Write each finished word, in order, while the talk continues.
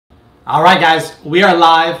All right, guys, we are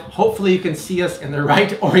live. Hopefully you can see us in the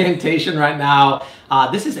right orientation right now.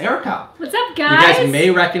 This is Erica. What's up, guys? You guys may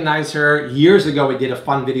recognize her. Years ago, we did a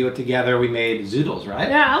fun video together. We made zoodles, right?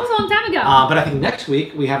 Yeah, that was a long time ago. But I think next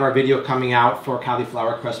week we have our video coming out for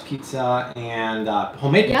cauliflower crust pizza and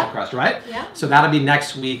homemade pizza crust, right? Yeah. So that'll be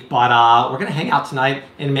next week. But we're going to hang out tonight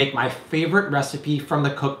and make my favorite recipe from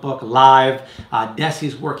the cookbook live.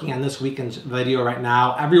 Desi's working on this weekend's video right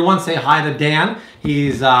now. Everyone say hi to Dan.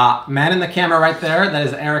 He's man in the camera right there. That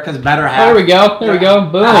is Erica's better half. There we go. There we go.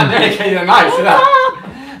 Boom. There you go. Nice.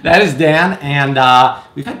 That is Dan, and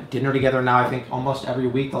we've had dinner together now, I think, almost every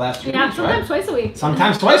week the last 2 weeks, sometimes right? twice a week.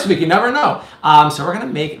 Sometimes twice a week, you never know. So we're going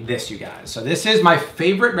to make this, you guys. So this is my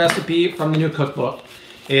favorite recipe from the new cookbook.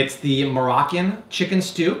 It's the Moroccan chicken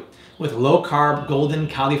stew with low-carb golden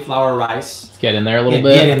cauliflower rice. Let's get in there a little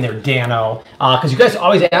bit. Get in there, Dano. Because you guys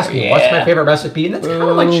always ask me, what's my favorite recipe? And that's kind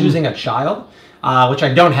of like choosing a child, which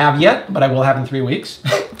I don't have yet, but I will have in 3 weeks.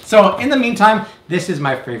 So in the meantime, this is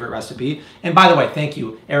my favorite recipe. And by the way, thank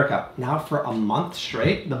you, Erica. Now for a month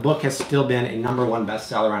straight, the book has still been a #1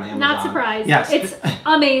 bestseller on Amazon. Not surprised. Yes. It's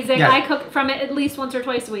amazing. Yes. I cook from it at least once or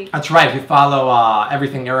twice a week. That's right. If you follow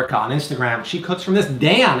Everything Erica on Instagram, she cooks from this.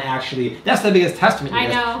 Dan, actually, that's the biggest testament. I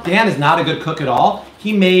know. Dan is not a good cook at all.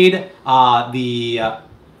 He made the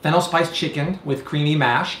fennel spiced chicken with creamy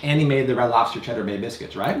mash, and he made the Red Lobster Cheddar Bay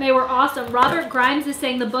biscuits, right? They were awesome. Robert Grimes is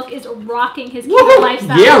saying the book is rocking his keto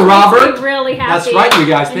lifestyle. Yeah, Robert. Really happy. That's right, you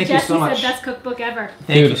guys. Thank you Jesse so much. said best cookbook ever.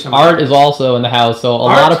 Thank you so much. Art is also in the house, so a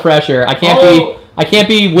lot of pressure. I can't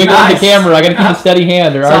be wiggling the camera. I gotta keep a steady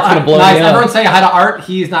hand, or Art's gonna blow me up. Everyone say hi to Art.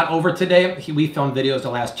 He's not over today. We filmed videos the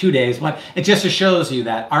last 2 days, but it just shows you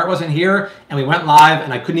that Art wasn't here, and we went live,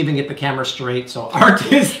 and I couldn't even get the camera straight. So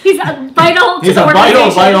Art is he's a vital. He's a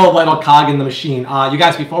vital cog in the machine. You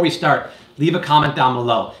guys, before we start, leave a comment down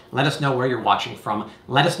below. Let us know where you're watching from.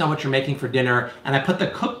 Let us know what you're making for dinner, and I put the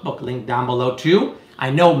cookbook link down below too.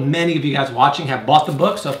 I know many of you guys watching have bought the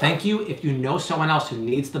book, so thank you. If you know someone else who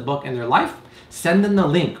needs the book in their life, send them the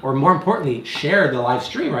link, or more importantly, share the live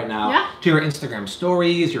stream right now to your Instagram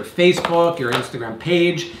stories, your Facebook, your Instagram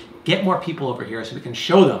page. Get more people over here so we can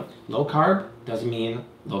show them low carb doesn't mean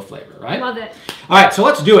low flavor, right? Love it. All right, so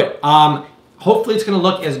let's do it. Hopefully it's going to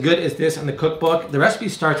look as good as this in the cookbook. The recipe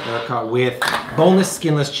starts, Erica, with boneless,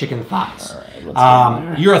 skinless chicken thighs. All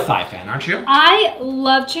right, you're a thigh fan, aren't you? I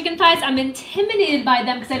love chicken thighs. I'm intimidated by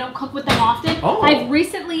them because I don't cook with them often. Oh. I've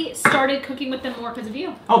recently started cooking with them more because of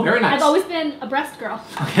you. Oh, very nice. I've always been a breast girl.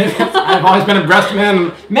 Okay, I've always been a breast man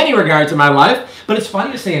in many regards in my life. But it's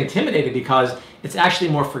funny to say intimidated because it's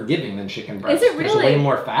actually more forgiving than chicken breast. Is it really? There's way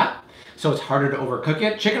more fat. So it's harder to overcook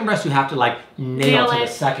it. Chicken breast, you have to like nail to the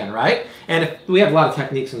second, right? And we have a lot of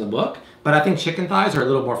techniques in the book, but I think chicken thighs are a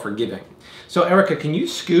little more forgiving. So Erica, can you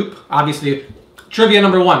scoop, obviously, trivia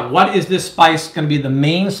number 1, what is this spice going to be the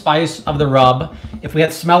main spice of the rub? If we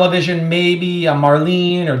had smell-o-vision, maybe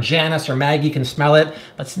Marlene or Janice or Maggie can smell it,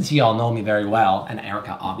 but since you all know me very well, and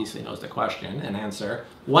Erica obviously knows the question and answer,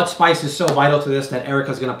 what spice is so vital to this that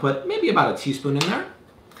Erica's going to put maybe about a teaspoon in there?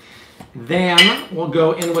 Then we'll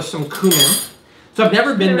go in with some cumin. So I've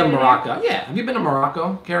never been to Morocco. Yeah, have you been to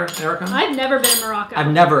Morocco, Erica? I've never been to Morocco.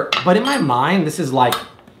 I've never, but in my mind, this is like...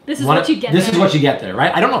 This is what you get there. This is what you get there,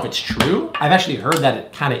 right? I don't know if it's true. I've actually heard that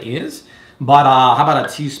it kind of is. But how about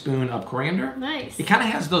a teaspoon of coriander? Nice. It kind of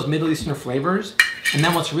has those Middle Eastern flavors. And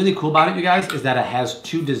then what's really cool about it, you guys, is that it has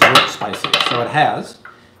 2 dessert spices. So it has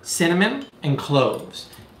cinnamon and cloves.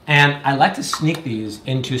 And I like to sneak these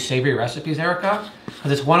into savory recipes, Erica,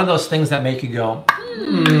 because it's one of those things that make you go,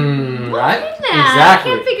 right? Exactly. I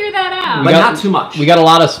can't figure that out. But not too much. We got a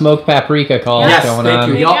lot of smoked paprika calls going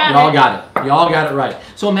on. You all got it. You all got it right.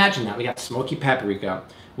 So imagine that. We got smoky paprika.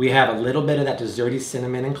 We have a little bit of that desserty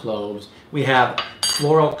cinnamon and cloves. We have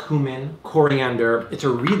floral cumin, coriander. It's a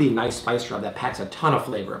really nice spice rub that packs a ton of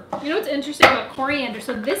flavor. You know what's interesting about coriander?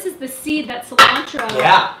 So this is the seed that cilantro.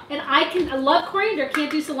 Yeah. And I love coriander, can't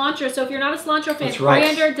do cilantro. So if you're not a cilantro fan, That's right.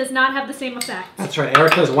 coriander does not have the same effect. That's right.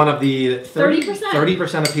 Erica is one of the 30%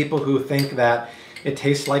 30% of people who think that it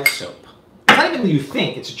tastes like soap. It's not even that you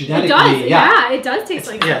think, it's genetically. It does, yeah, it does taste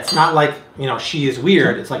like soap. Yeah, it's not like, you know, she is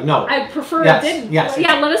weird. It's like, no. I prefer it didn't. Yes.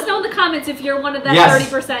 Yeah, let us know in the comments if you're one of that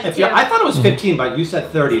 30% too. I thought it was 15, but you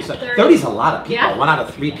said 30. So 30 is a lot of people. 1 out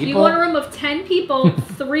of 3 people. If you go in a room of 10 people,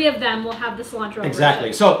 3 of them will have the cilantro. Exactly.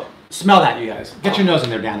 version. So smell that, you guys. Get your nose in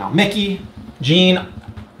there, Daniel. Mickey, Jean,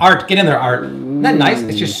 Art, get in there, Art. Isn't that nice?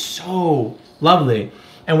 It's just so lovely.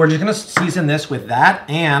 And we're just going to season this with that.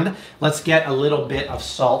 And let's get a little bit of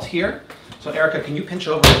salt here. So Erica, can you pinch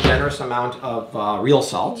over a generous amount of real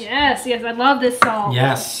salt? Yes, yes, I love this salt.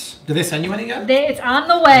 Yes. Did they send you any yet? It's on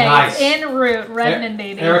the way. Nice. It's en route. Redmond,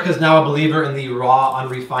 baby. Erica's now a believer in the raw,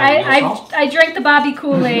 unrefined real salt. I drink the Bobby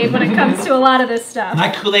Kool-Aid when it comes to a lot of this stuff. My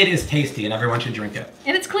Kool-Aid is tasty, and everyone should drink it.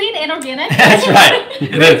 And it's clean and organic. That's right.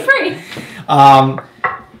 It is. Free.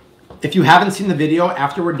 If you haven't seen the video,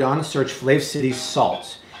 after we're done, search Flav City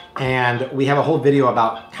salt. And we have a whole video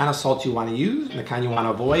about kind of salts you want to use and the kind you want to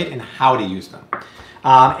avoid and how to use them.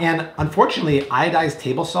 And unfortunately, iodized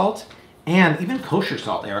table salt and even kosher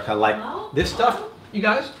salt, Erica, like this stuff, you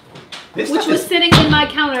guys. Which was sitting in my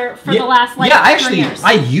counter for the last 3 years.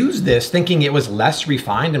 I used this thinking it was less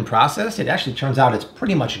refined and processed. It actually turns out it's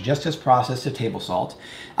pretty much just as processed as table salt.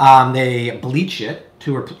 They bleach it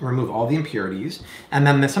to remove all the impurities. And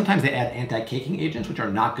then sometimes they add anti-caking agents, which are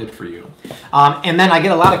not good for you. And then I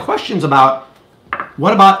get a lot of questions about,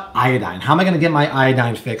 what about iodine? How am I going to get my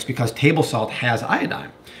iodine fixed? Because table salt has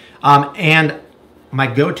iodine. And my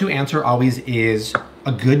go-to answer always is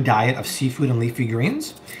a good diet of seafood and leafy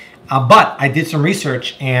greens. But I did some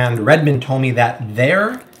research, and Redmond told me that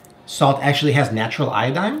their salt actually has natural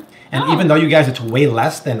iodine. And even though, you guys, it's way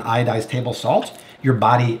less than iodized table salt, your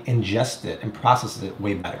body ingests it and processes it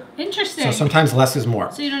way better. Interesting. So sometimes less is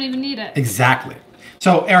more. So you don't even need it. Exactly.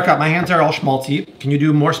 So, Erica, my hands are all schmaltzy. Can you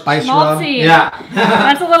do more spice rub? Schmaltzy. Yeah.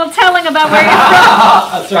 That's a little telling about where you're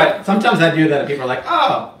from. That's right. Sometimes I do that, and people are like,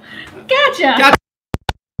 oh. Gotcha.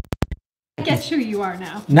 Guess who you are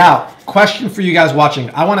now. Now, question for you guys watching.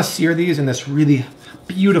 I want to sear these in this really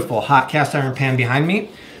beautiful hot cast iron pan behind me.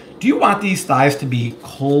 Do you want these thighs to be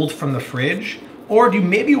cold from the fridge? Or do you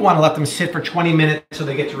maybe want to let them sit for 20 minutes so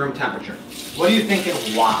they get to room temperature? What do you think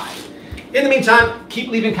and why? In the meantime, keep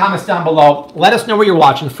leaving comments down below. Let us know where you're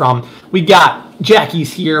watching from. We got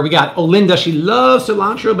Jackie's here. We got Olinda. She loves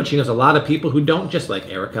cilantro, but she knows a lot of people who don't, just like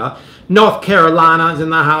Erica. North Carolina is in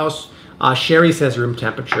the house. Sherry says room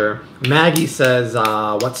temperature. Maggie says,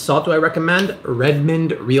 what salt do I recommend?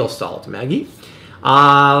 Redmond real salt. Maggie.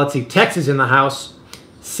 Let's see. Tex is in the house.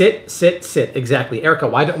 Sit, sit, sit. Exactly. Erica,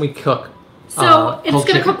 why don't we cook? So it's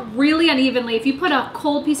going to cook really unevenly. If you put a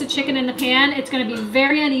cold piece of chicken in the pan, it's going to be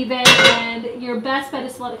very uneven, and your best bet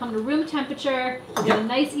is to let it come to room temperature. Get a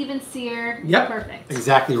nice even sear. Yep. Perfect.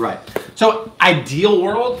 Exactly right. So ideal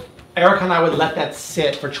world, Erica and I would let that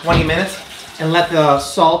sit for 20 minutes and let the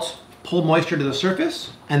salt pull moisture to the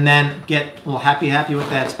surface, and then get a little happy with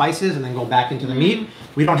that spices, and then go back into the meat.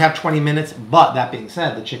 We don't have 20 minutes, but that being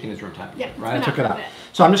said, the chicken is room temperature. Yeah, right? I took it out.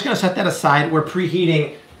 So I'm just going to set that aside. We're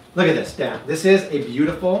preheating. Look at this, Dan. This is a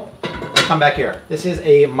beautiful, come back here. This is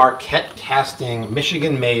a Marquette Casting,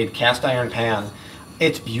 Michigan-made cast iron pan.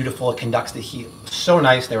 It's beautiful. It conducts the heat so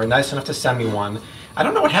nice. They were nice enough to send me one. I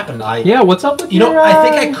don't know what happened. Yeah, what's up with you know, I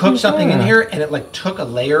think I cooked something in here, and it like took a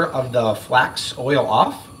layer of the flax oil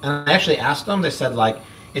off. And I actually asked them. They said like,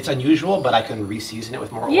 it's unusual, but I can re-season it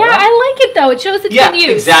with more oil. Yeah, I like it though. It shows it's been used.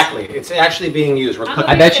 Exactly. It's actually being used. We're cooking.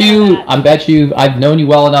 I bet you, I've known you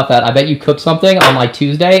well enough that I bet you cooked something on like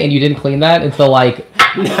Tuesday and you didn't clean that until like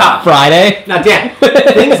Friday. Now, Dan,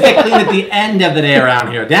 things get cleaned at the end of the day around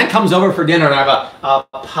here. Dan comes over for dinner and I have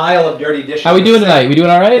a pile of dirty dishes. How we doing tonight? We doing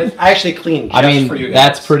all right? I actually cleaned just for you guys.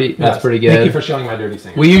 That's pretty good. Thank you for showing my dirty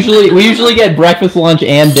things. We usually get breakfast, lunch,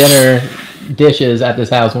 and dinner dishes at this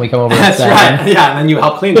house when we come over. That's right. Yeah, and then you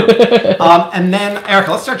help clean them. And then,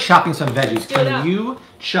 Erica, let's start chopping some veggies. Can you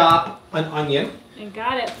chop an onion? I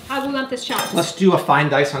got it. How do we want this chopped? Let's do a fine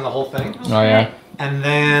dice on the whole thing. Okay. Oh, yeah. And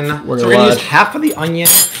then, we're going to use half of the onion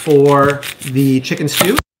for the chicken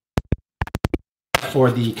stew,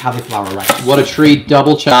 for the cauliflower rice. What a treat.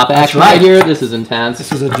 Double chop action right here. This is intense.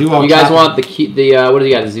 This is a duo. You guys want the what do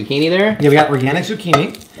you got, the zucchini there? Yeah, we got organic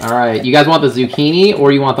zucchini. All right. You guys want the zucchini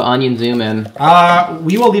or you want the onion zoom in?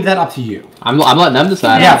 We will leave that up to you. I'm letting them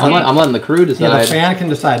decide. Yeah, I'm letting the crew decide. Yeah, the fan can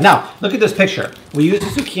decide. Now, look at this picture. We use the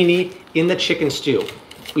zucchini in the chicken stew.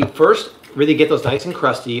 We first really get those nice and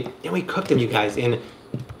crusty, and we cook them, you guys, in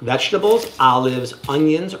vegetables, olives,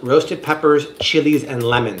 onions, roasted peppers, chilies, and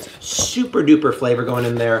lemons. Super duper flavor going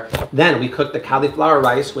in there. Then we cook the cauliflower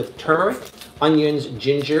rice with turmeric, onions,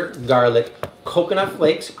 ginger, garlic, coconut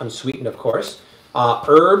flakes, unsweetened of course,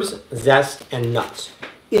 herbs, zest, and nuts.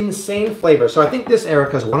 Insane flavor. So I think this,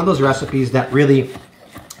 Erica, is one of those recipes that really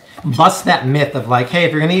busts that myth of like, hey,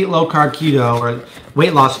 if you're gonna eat low carb keto or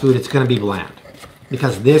weight loss food, it's gonna be bland.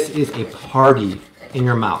 Because this is a party in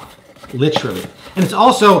your mouth, literally. And it's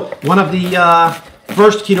also one of the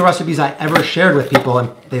first keto recipes I ever shared with people, and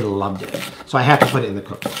they loved it. So I had to put it in the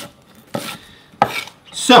cookbook.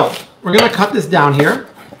 So we're gonna cut this down here.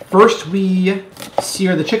 First we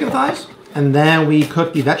sear the chicken thighs, and then we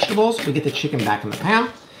cook the vegetables. We get the chicken back in the pan.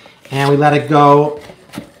 And we let it go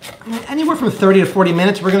anywhere from 30 to 40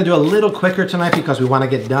 minutes. We're going to do a little quicker tonight because we want to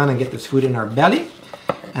get done and get this food in our belly.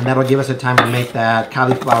 And that'll give us a time to make that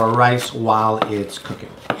cauliflower rice while it's cooking.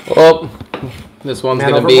 Oh, this one's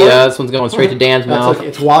going to be, this one's going straight to Dan's mouth. Okay.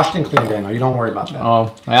 It's washed and clean, Dano. You don't worry about that.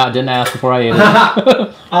 Oh, yeah, I didn't ask before I ate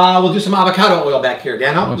it. We'll do some avocado oil back here,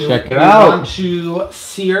 Dano. Let's check it out. We want to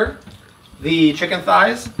sear the chicken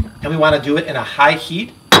thighs, and we want to do it in a high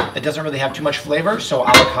heat. It doesn't really have too much flavor, so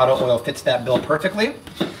avocado oil fits that bill perfectly.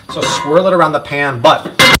 So swirl it around the pan,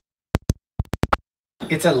 but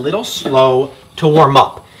it's a little slow to warm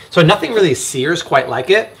up. So nothing really sears quite like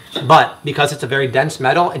it, but because it's a very dense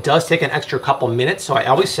metal, it does take an extra couple minutes. So I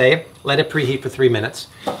always say, let it preheat for 3 minutes.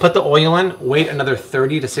 Put the oil in, wait another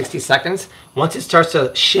 30 to 60 seconds. Once it starts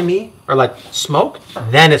to shimmy or like smoke,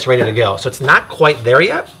 then it's ready to go. So it's not quite there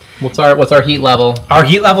yet. What's our heat level? Our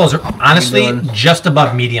heat level is honestly just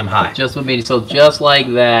above medium high. Just with medium, so just like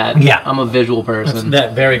that. Yeah. I'm a visual person.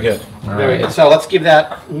 That's very good. Very good. So let's give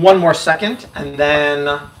that one more second, and then...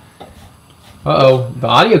 Uh-oh, the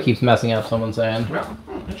audio keeps messing up, someone's saying. Yeah,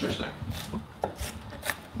 interesting.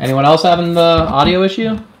 Anyone else having the audio issue?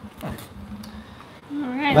 All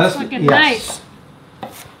right, it's looking nice.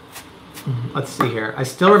 Let's see here. I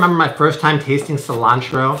still remember my first time tasting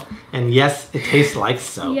cilantro, and yes, it tastes like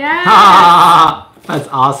soap. Yeah. That's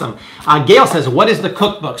awesome. Gail says, what is the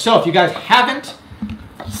cookbook? So if you guys haven't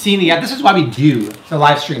seen it yet, this is why we do the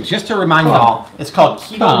live streams. Just to remind y'all, it's called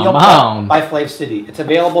Keto Meal Prep by Flav City. It's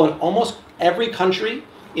available in almost every country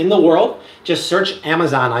in the world. Just search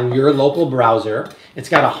Amazon on your local browser. It's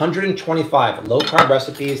got 125 low-carb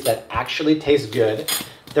recipes that actually taste good.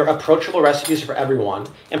 They're approachable recipes for everyone.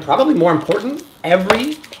 And probably more important,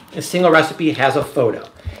 every single recipe has a photo.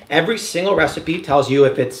 Every single recipe tells you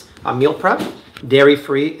if it's a meal prep,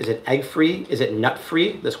 dairy-free, is it egg-free, is it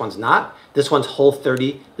nut-free? This one's not. This one's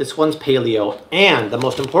Whole30, this one's paleo. And the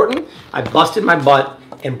most important, I busted my butt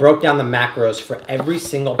and broke down the macros for every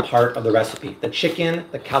single part of the recipe. The chicken,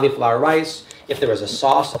 the cauliflower rice, if there was a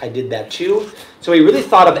sauce, I did that too. So we really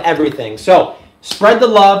thought of everything. So spread the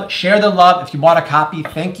love, share the love. If you bought a copy,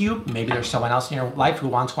 thank you. Maybe there's someone else in your life who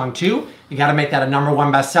wants one too. You got to make that a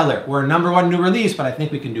 #1 bestseller. We're a #1 new release, but I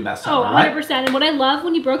think we can do bestseller, oh, 100%. Right? And what I love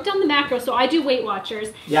when you broke down the macros, so I do Weight Watchers,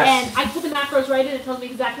 and I put the macros right in. It tells me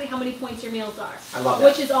exactly how many points your meals are. I love that.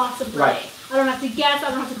 Which is awesome for me. I don't have to guess. I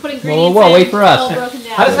don't have to put ingredients whoa, in. wait for us. It's all broken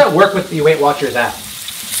down. How does that work with the Weight Watchers app?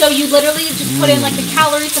 So you literally just put in like the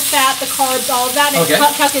calories, the fat, the carbs, all of that, and it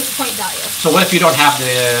calculates point value. So what if you don't have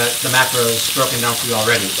the macros broken down for you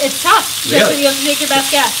already? It's tough. Really? You have to take your best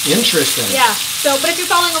guess. Interesting. Yeah. So, but if you're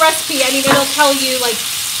following a recipe, I mean, it'll tell you like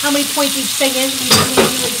how many points each thing is. You can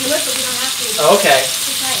manually do it, but you don't have to. Okay.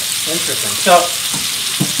 Okay. Interesting. So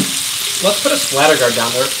let's put a splatter guard down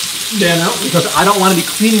there, Dano, because I don't want to be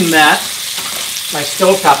cleaning my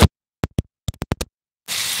stove top.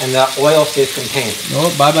 And the oil stays contained. Oh,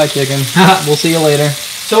 bye-bye, chicken. We'll see you later.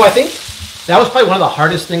 So I think that was probably one of the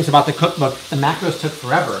hardest things about the cookbook. The macros took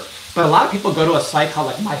forever. But a lot of people go to a site called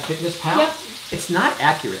like MyFitnessPal. Yep. It's not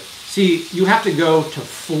accurate. See, you have to go to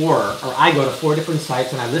I go to 4 different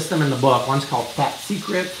sites, and I list them in the book. One's called Fat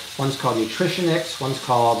Secret, one's called Nutritionix, one's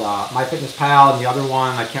called MyFitnessPal, and the other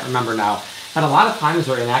one, I can't remember now. But a lot of times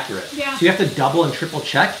they're inaccurate. Yeah. So you have to double and triple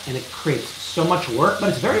check, and it creates so much work, but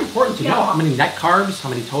it's very important to know how many net carbs, how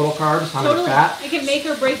many total carbs, how many fat. It can make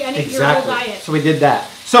or break your whole diet. So we did that.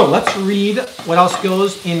 So let's read what else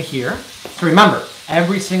goes in here. So remember,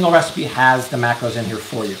 every single recipe has the macros in here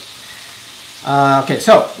for you. Okay,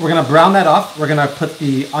 so we're gonna brown that up. We're gonna put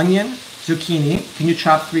the onion, zucchini. Can you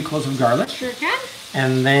chop 3 cloves of garlic? Sure can.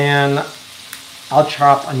 And then I'll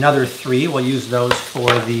chop another 3. We'll use those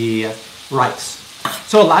for the rice.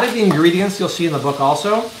 So a lot of the ingredients you'll see in the book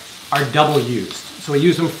also are double used. So we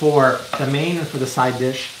use them for the main and for the side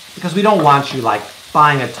dish because we don't want you like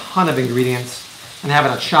buying a ton of ingredients and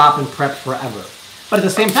having to chop and prep forever. But at the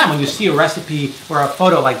same time, when you see a recipe or a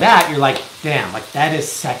photo like that, you're like, damn, like that is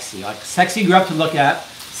sexy. Like sexy grub to look at,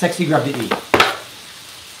 sexy grub to eat.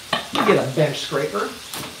 You get a bench scraper.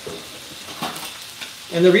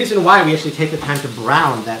 And the reason why we actually take the time to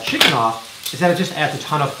brown that chicken off is that it just adds a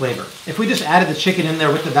ton of flavor. If we just added the chicken in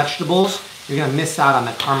there with the vegetables, you're gonna miss out on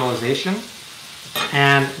that caramelization.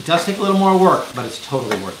 And it does take a little more work, but it's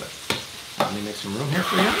totally worth it. Let me make some room here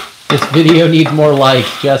for you. This video needs more likes,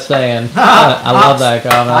 just saying. I love that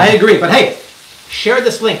comment. I agree, but hey, share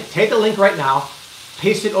this link. Take the link right now,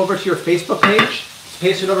 paste it over to your Facebook page,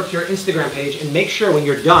 paste it over to your Instagram page, and make sure when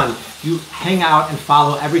you're done, you hang out and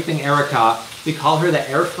follow everything Erica. We call her the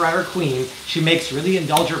air fryer queen. She makes really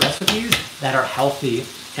indulgent recipes that are healthy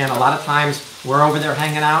And a lot of times we're over there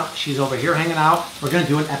hanging out. She's over here hanging out. We're going to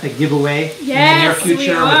do an epic giveaway in the near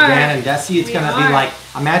future with Dan and Desi. It's going to be like,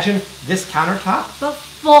 imagine this countertop. But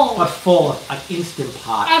full. But full of an Instant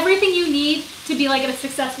Pot. Everything you need to be like a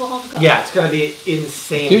successful home cook. Yeah, it's going to be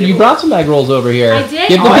insane. Dude, you brought some egg rolls over here. I did.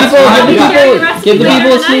 Give the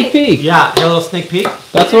people a sneak peek. Yeah, a little sneak peek.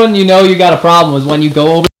 That's when you know you got a problem, is when you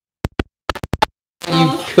go over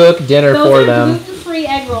and you cook dinner for them. Gluten-free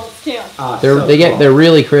egg rolls too. They're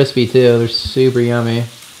really crispy too. They're super yummy.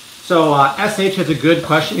 So SH has a good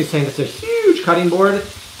question. He's saying it's a huge cutting board.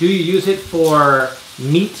 Do you use it for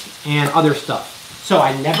meat and other stuff? So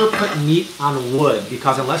I never put meat on wood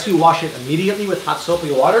because unless you wash it immediately with hot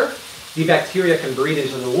soapy water, the bacteria can breed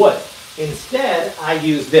into the wood. Instead, I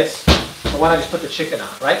use this. The one I just put the chicken on,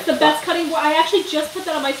 right? It's the best cutting board. I actually just put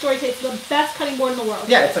that on my story today. It's the best cutting board in the world.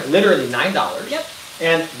 Yeah, it's like literally $9. Yep.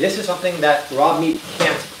 And this is something that raw meat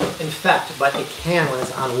can't infect, but it can when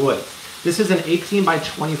it's on wood. This is an 18 by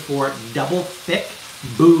 24 double thick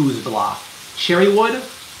booze block. Cherry wood,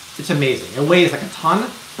 it's amazing. It weighs like a ton,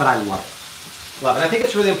 but I love it. Love it. I think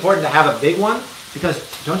it's really important to have a big one because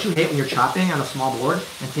don't you hate when you're chopping on a small board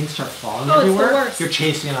and things start falling everywhere? It's the worst. You're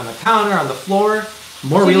chasing it on the counter, on the floor.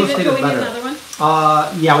 More real estate is better. Another one?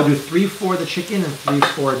 Yeah, we'll do 3 for the chicken and 3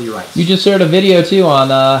 for the rice. You just shared a video too on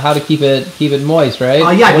how to keep it moist, right?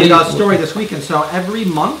 Yeah, I did a story this weekend. So every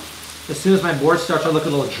month, as soon as my board starts to look a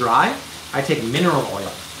little dry, I take mineral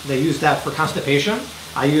oil. They use that for constipation.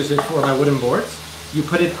 I use it for my wooden boards. You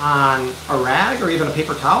put it on a rag or even a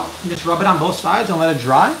paper towel and just rub it on both sides and let it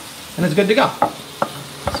dry, and it's good to go.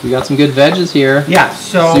 So we got some good veggies here. Yeah,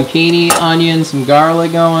 so zucchini, onion, some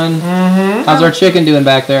garlic going. Mm-hmm. How's our chicken doing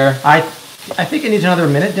back there? I think it needs another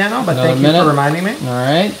minute, Dano, but thank you for reminding me. All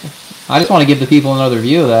right. I just want to give the people another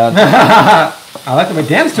view of that. I like the way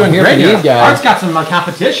Dan's doing here great for these guys. Art's got some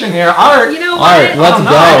competition here. Art. You know what? Art, let's go.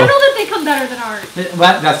 I don't know that they come better than Art.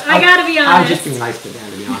 I gotta be honest. I'm just being nice to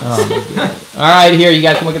Dan, to be honest. All right, here, you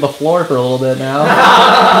guys can look at the floor for a little bit now.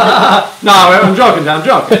 No, I'm joking, Dan, I'm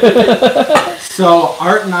joking. So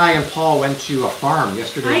Art and I and Paul went to a farm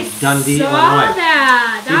yesterday in Dundee, Illinois. I saw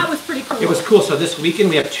that. That was pretty cool. It was cool. So this weekend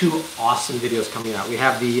we have 2 awesome videos coming out. We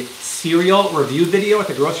have the cereal review video at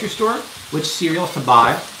the grocery store, which cereals to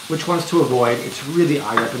buy, which ones to avoid. It's really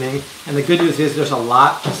eye-opening. And the good news is there's a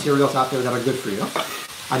lot of cereals out there that are good for you.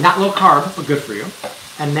 Not low carb, but good for you.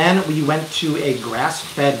 And then we went to a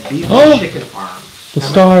grass-fed beef and chicken farm. The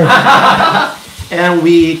star. And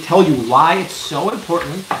we tell you why it's so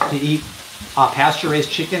important to eat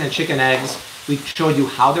pasture-raised chicken and chicken eggs. We showed you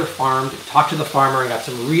how they're farmed, talked to the farmer, and got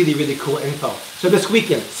some really, really cool info. So this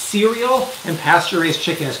weekend, cereal and pasture-raised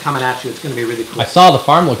chicken is coming at you. It's going to be really cool. I saw the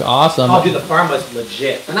farm look awesome. Oh, dude, the farm was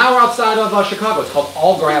legit. And now we're outside of Chicago. It's called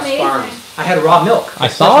All Grass Farms. I had raw milk. I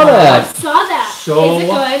saw that. I saw that. So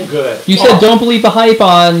is it good. You said don't believe the hype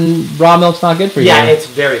on raw milk's not good for you. Yeah, it's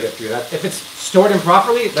very good for you. If it's stored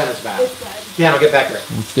improperly, then it's bad. It's good. Dan, I'll get back here.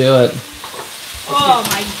 Let's do it. Oh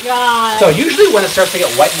my god. So usually when it starts to get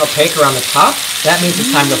white and opaque around the top, that means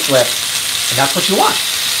it's time to flip. And that's what you want.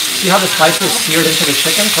 See how the spice is seared into the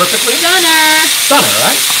chicken perfectly? Stunner,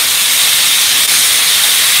 right?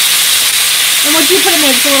 And what do you put in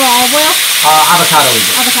there? Just a little olive oil? Avocado we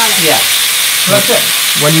do. Avocado. Yeah. So that's it.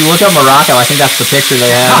 When you look at Morocco, I think that's the picture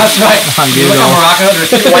they have. That's right. On you Google. look at Morocco,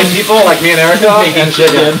 there's 2 white people like me and Erica making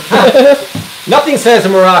chicken. Nothing says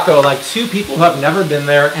in Morocco like 2 people who have never been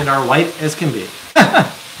there and are white as can be.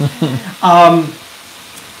 But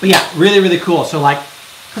yeah, really, really cool. So like,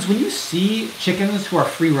 because when you see chickens who are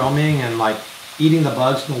free roaming and like eating the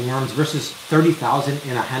bugs and the worms versus 30,000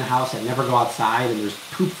 in a hen house that never go outside and there's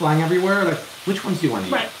poop flying everywhere, like which ones do you want to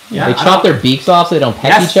eat? Right. Yeah, they chop their beaks off so they don't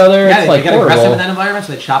peck each other. Yeah, it's like get horrible. aggressive in that environment,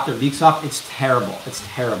 so they chop their beaks off. It's terrible. It's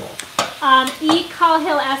terrible. E.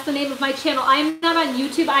 Call-Hill asked the name of my channel. I am not on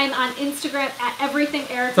YouTube. I am on Instagram at everything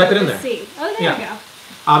Erica. Type it in there. Oh, there we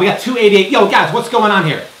go. We got 288. Yo, guys, what's going on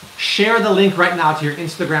here? Share the link right now to your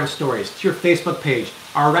Instagram stories, to your Facebook page.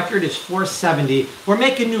 Our record is 470. We're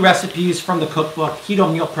making new recipes from the cookbook,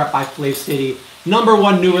 Keto Meal Prep by Flav City.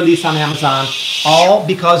 #1 new release on Amazon, all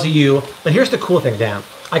because of you. But here's the cool thing, Dan.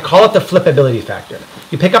 I call it the flippability factor.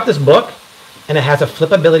 You pick up this book, and it has a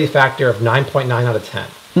flippability factor of 9.9 out of 10.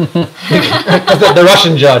 the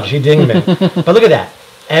Russian judge, he dinged me. But look at that.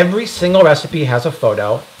 Every single recipe has a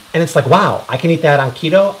photo, and it's like, wow, I can eat that on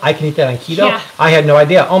keto. I can eat that on keto. Yeah. I had no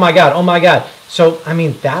idea. Oh my God, oh my God. So, I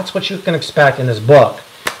mean, that's what you can expect in this book.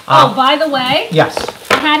 Oh, by the way. Yes.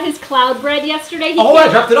 had his cloud bread yesterday. I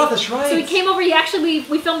dropped it off. That's right. So he came over. We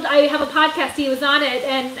filmed. I have a podcast. He was on it,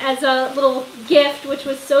 and as a little gift, which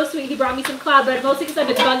was so sweet, he brought me some cloud bread. Mostly because I've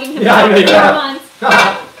been bugging him for 4 months.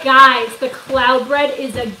 Guys, the cloud bread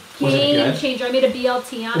is a game changer. I made a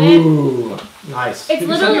BLT on it. Ooh, nice. It's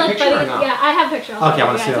literally like, yeah, I have a picture. Okay, I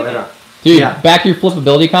want to see that later. Dude, back to your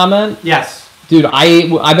flippability comment. Yes. Dude,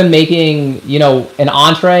 I've been making, you know, an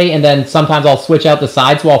entree, and then sometimes I'll switch out the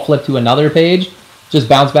sides, so I'll flip to another page. Just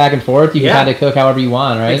bounce back and forth. You can kind of cook however you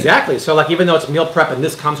want, right? Exactly. So, like, even though it's meal prep and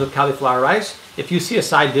this comes with cauliflower rice, if you see a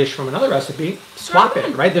side dish from another recipe, swap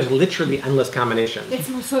it, right? There's literally endless combinations. It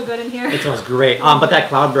smells so good in here. It smells great. But that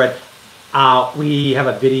cloud bread, we have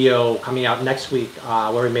a video coming out next week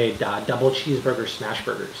where we made double cheeseburger smash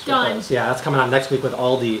burgers. Done. Yeah, that's coming out next week with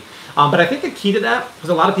Aldi. But I think the key to that, because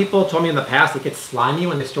a lot of people told me in the past it gets slimy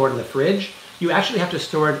when they store it in the fridge. You actually have to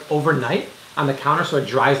store it overnight on the counter so it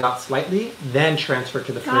dries out slightly, then transfer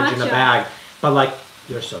to the fridge in a bag. But like,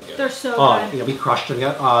 they're so good. They're so good. You know, we crushed them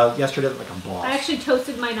yesterday like a boss. I actually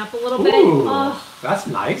toasted mine up a little bit. Oh, that's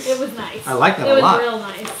nice. It was nice. I like that a lot. It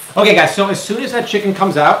was real nice. Okay, guys, so as soon as that chicken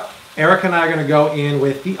comes out, Erica and I are going to go in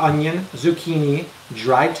with the onion, zucchini,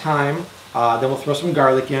 dried thyme. Then we'll throw some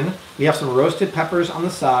garlic in. We have some roasted peppers on the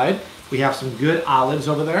side. We have some good olives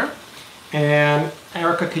over there. And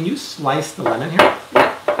Erica, can you slice the lemon here?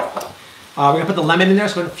 We're going to put the lemon in there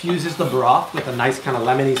so it infuses the broth with a nice kind of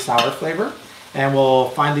lemony sour flavor. And we'll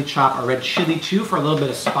finally chop our red chili too for a little bit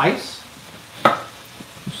of spice.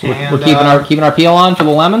 So we're keeping our peel on for the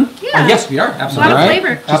lemon? Yeah. Yes, we are. Absolutely. A lot of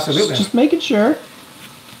flavor. Absolutely. Just making sure.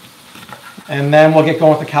 And then we'll get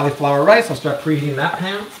going with the cauliflower rice. I'll start preheating that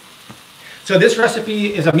pan. So this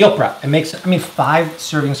recipe is a meal prep. It makes, 5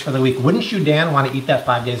 servings for the week. Wouldn't you, Dan, want to eat that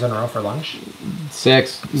 5 days in a row for lunch?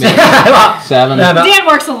 6, maybe 7. No. Dan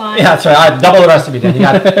works a lot. Yeah, that's right. I double the recipe, Dan. You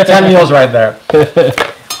got 10 meals right there.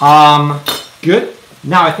 Good.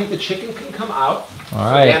 Now I think the chicken can come out.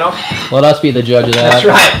 All right. So let us be the judge of that. That's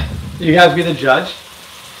right. You guys be the judge.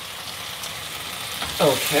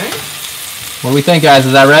 Okay. What do we think, guys?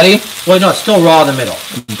 Is that ready? Well, no, it's still raw in the middle,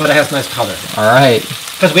 but it has nice color. All right.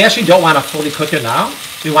 Because we actually don't want to fully cook it now.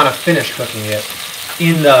 We want to finish cooking it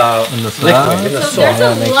in the liquid, in the so sauce.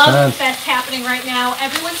 there's a love fest happening right now.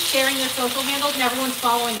 Everyone's sharing their social handles and everyone's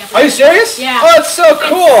following everyone. Are you serious? Yeah. Oh, it's so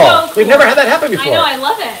cool. We've never had that happen before. I know, I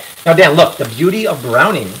love it. Now, Dan, look, the beauty of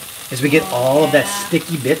browning is we get all of that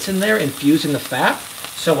sticky bits in there infused in the fat.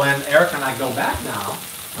 So when Erica and I go back now,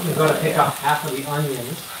 I'm going to pick up half of the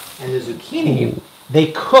onions and the zucchini.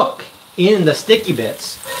 They cook in the sticky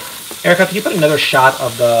bits. Erica, can you put another shot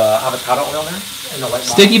of the avocado oil there? In the white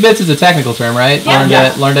sticky bits is a technical term, right?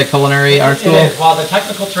 Yeah. Learned at culinary art school? It is. Well, the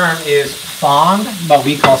technical term is fond, but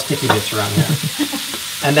we call sticky bits around here.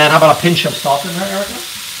 And then how about a pinch of salt in there, Erica?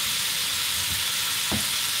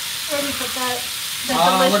 Where do we put that?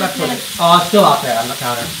 Where'd I put it? Oh, it's still out there on the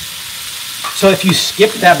counter. So if you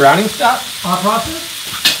skip that browning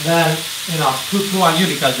process, then, poo-poo on you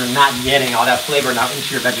because you're not getting all that flavor now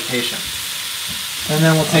into your vegetation. And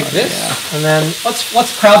then we'll take this, and then let's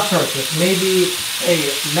crowdsource this. Maybe a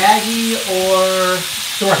Maggie or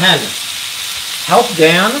store hen. Help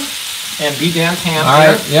Dan and be Dan's hand. All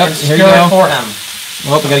right, and here stir you go. it for him.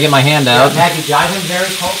 Well, I gotta get my hand out. Maggie, guide him very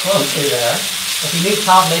closely there. If you need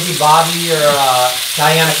help, maybe Bobby or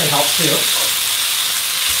Diana can help too.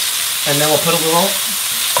 And then we'll put a little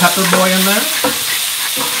pepper boy in there.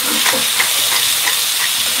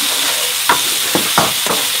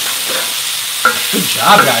 Good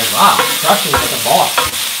job, guys. Wow, crushing like a boss.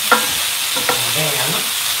 And then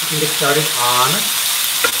we can get started on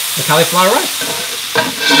the cauliflower rice.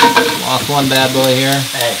 Lost one bad boy here.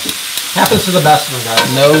 Hey, happens to the best of them, guys.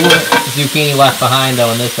 No zucchini left behind,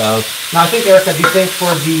 though, in this house. Now, I think, Erica, do you think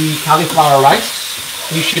for the cauliflower rice,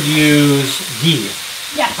 we should use ghee?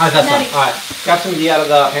 Yeah. How does that sound? All right. Grab some ghee out of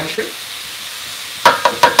the pantry.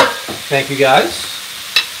 Thank you, guys.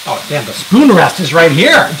 Oh, damn, the spoon rest is right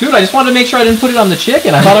here. Dude, I just wanted to make sure I didn't put it on the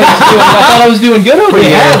chicken. I thought I was doing good over We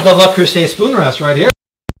here. have the Le Creuset spoon rest right here.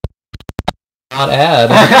 Not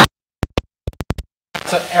add.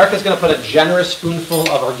 So Erica's going to put a generous spoonful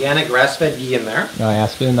of organic grass-fed ghee in there. Oh, yeah,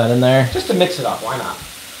 spoon that in there. Just to mix it up. Why not?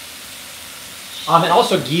 And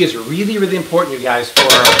also, ghee is really, really important, you guys, for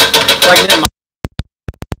pregnant moms.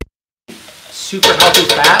 Super healthy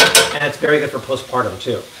fat, and it's very good for postpartum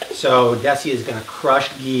too. So Desi is going to crush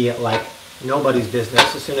ghee like nobody's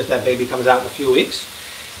business as soon as that baby comes out in a few weeks.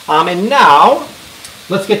 And now,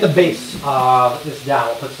 let's get the base of this down.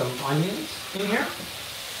 We'll put some onions in here.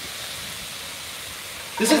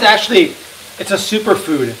 This is actually, it's a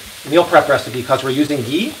superfood meal prep recipe because we're using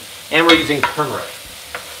ghee and we're using turmeric.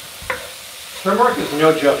 Turmeric is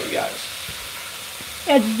no joke, you guys.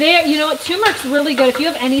 It's there. You know what? Turmeric's really good if you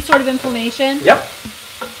have any sort of inflammation. Yep.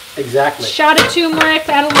 Exactly. Shot of turmeric,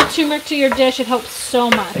 add a little turmeric to your dish. It helps so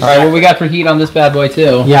much. All right, what we got for heat on this bad boy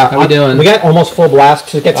too? Yeah, how we doing? We got almost full blast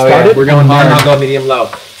to get started. Yeah, we're going hard. I'll go medium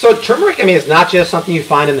low. So turmeric, I mean, it's not just something you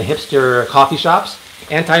find in the hipster coffee shops.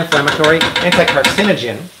 Anti-inflammatory,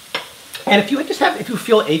 anti-carcinogen. And if you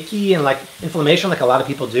feel achy and like inflammation, like a lot of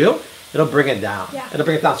people do, it'll bring it down. Yeah. It'll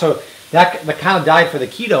bring it down. So the kind of diet for the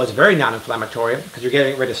keto is very non-inflammatory because you're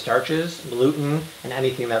getting rid of starches, gluten, and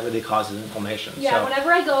anything that really causes inflammation. Yeah, so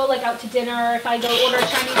whenever I go like out to dinner, if I go order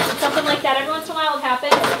Chinese food, something like that, every once in a while it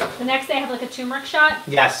happens. The next day I have like a turmeric shot.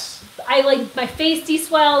 Yes. I like my face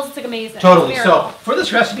de-swells. It's like amazing. Totally. So for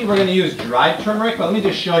this recipe, we're going to use dried turmeric, but let me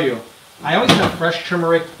just show you. I always have fresh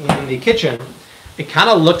turmeric in the kitchen. It kind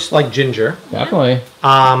of looks like ginger. Definitely.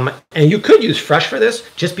 And you could use fresh for this.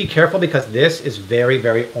 Just be careful because this is very,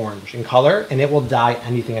 very orange in color and it will dye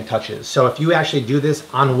anything it touches. So if you actually do this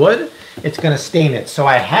on wood, it's going to stain it. So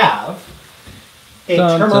I have a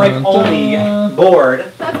turmeric only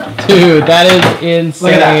board. Dude, that is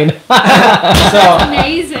insane. Look at that. So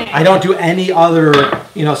amazing. I don't do any other,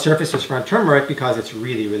 surfaces for turmeric because it's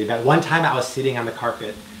really, really bad. One time I was sitting on the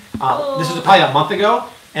carpet. This was probably a month ago.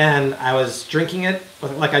 And I was drinking it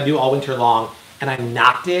like I do all winter long, and I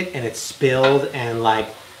knocked it, and it spilled, and like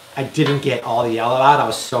I didn't get all the yellow out. I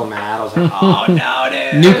was so mad. I was like, oh no,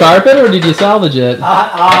 dude. New carpet, or did you salvage it?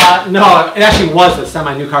 No, it actually was a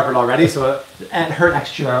semi-new carpet already, so it hurt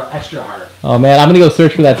extra hard. Oh man, I'm gonna go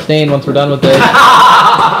search for that stain once we're done with this.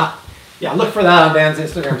 Yeah, look for that on Dan's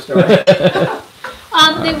Instagram story.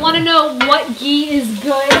 They want to know what ghee is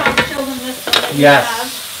good. I'll show them this one that you have.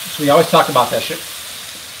 So we always talk about that shit.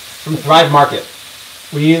 From Thrive Market.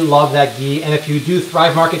 We love that ghee. And if you do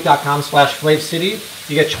thrivemarket.com/FlaveCity,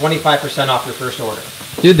 you get 25% off your first order.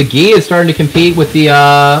 Dude, the ghee is starting to compete with the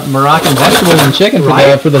Moroccan vegetables and chicken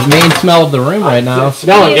for the main smell of the room right now. It's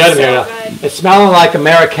smelling good in here. It's smelling like a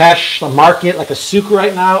Marrakesh market, like a souk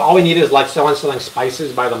right now. All we need is like someone selling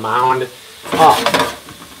spices by the mound. Oh.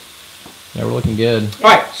 Yeah, we're looking good.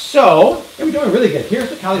 All right, so we're doing really good.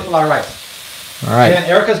 Here's the cauliflower rice. All right. And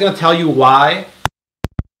Erica's going to tell you why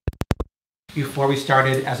before we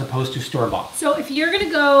started as opposed to store-bought. So if you're going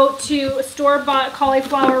to go to store-bought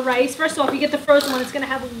cauliflower rice, first of all, if you get the frozen one, it's going to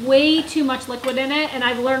have way too much liquid in it. And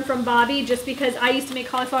I've learned from Bobby, just because I used to make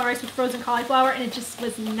cauliflower rice with frozen cauliflower, and it just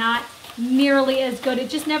was not nearly as good. It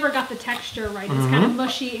just never got the texture right. It's kind of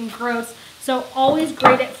mushy and gross. So always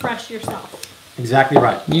grate it fresh yourself. Exactly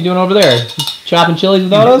right. What are you doing over there? Chopping chilies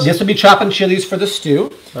without us? This will be chopping chilies for the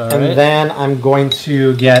stew. And then I'm going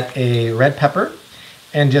to get a red pepper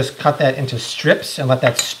and just cut that into strips and let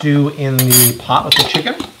that stew in the pot with the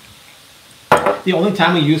chicken. The only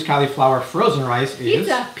time we use cauliflower frozen rice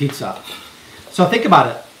is pizza. So think about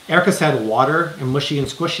it. Erica said water and mushy and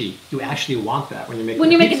squishy. You actually want that when you're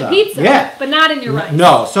making the pizza. Yeah. But not in your rice.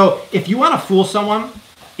 No. So if you want to fool someone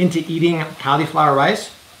into eating cauliflower rice,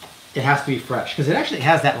 it has to be fresh because it actually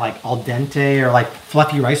has that like al dente or like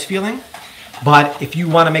fluffy rice feeling. But if you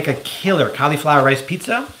want to make a killer cauliflower rice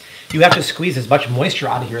pizza, you have to squeeze as much moisture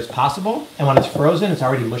out of here as possible. And when it's frozen, it's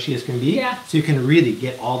already mushy as can be. Yeah. So you can really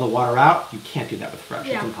get all the water out. You can't do that with fresh.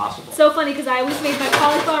 Yeah. It's impossible. So funny because I always made my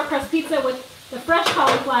cauliflower crust pizza with the fresh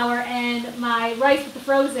cauliflower and my rice with the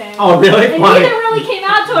frozen. Oh, really? And neither really came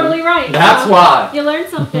out totally right. That's why. You learned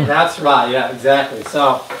something. That's right. Yeah, exactly.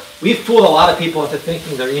 So we've fooled a lot of people into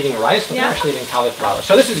thinking they're eating rice, but they're actually eating cauliflower.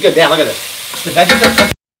 So this is good. Dan, look at this. The veggies are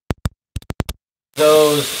cooked.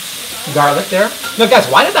 Those garlic there. No, guys,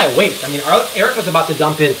 why did I wait? I mean, Eric was about to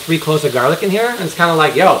dump in 3 cloves of garlic in here, and it's kind of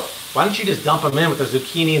like, yo, why don't you just dump them in with the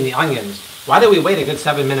zucchini and the onions? Why did we wait a good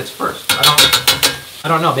 7 minutes first? I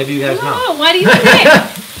don't know. Maybe you guys know. Why do you think?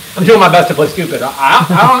 I'm doing my best to play stupid. I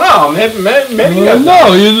don't know. Maybe you guys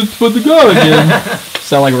know. You just put the garlic in.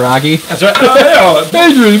 Sound like Rocky. That's right. Oh, yeah.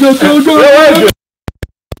 Adrian, you got to go.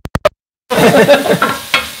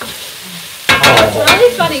 It's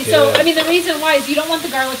really funny. So, I mean, the reason why is you don't want the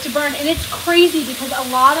garlic to burn. And it's crazy because a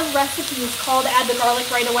lot of recipes call to add the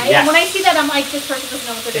garlic right away. Yes. And when I see that, I'm like, this person doesn't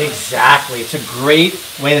know what they're doing. Exactly. It's a great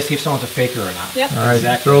way to see if someone's a faker or not. Yep. All right,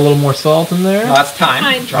 exactly. Throw a little more salt in there. No, that's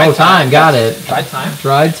thyme. Thyme. Thyme. Got it. Dried thyme.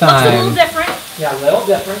 Dried thyme. Looks a little different. Yeah, a little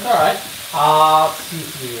different. All right. Let's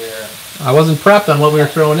see here. I wasn't prepped on what we were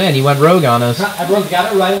throwing in. He went rogue on us. Everyone's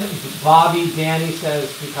got it right. Bobby, Danny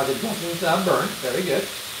says because it doesn't burn. Very good.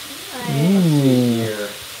 Let's see here.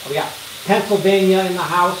 What do we got? Pennsylvania in the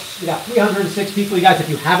house. We got 306 people. You guys, if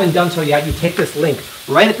you haven't done so yet, you take this link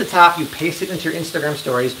right at the top, you paste it into your Instagram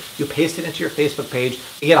stories, you paste it into your Facebook page.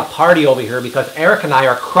 You get a party over here because Eric and I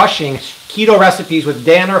are crushing keto recipes with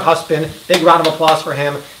Dan, her husband. Big round of applause for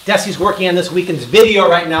him. Desi's working on this weekend's video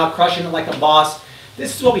right now, crushing it like a boss.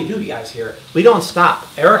 This is what we do, you guys, here. We don't stop.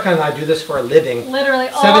 Erica and I do this for a living. Literally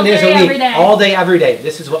all 7 days day, a week, every day. all day, every day.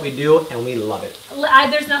 This is what we do, and we love it.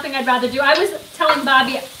 There's nothing I'd rather do. I was telling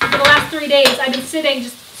Bobby for the last 3 days, I've been sitting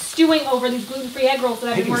just stewing over these gluten-free egg rolls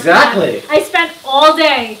that I've been working on. I spent all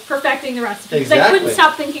day perfecting the recipe because I couldn't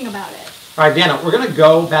stop thinking about it. All right, Dana, we're going to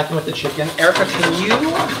go back in with the chicken. Erica, can you...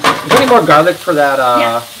 Is there any more garlic for that?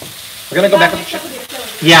 Yeah. We're going to go back with the chicken.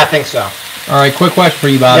 Yeah, I think so. All right, quick question for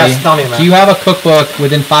you, Bobby. Yes, tell me, man. Do you have a cookbook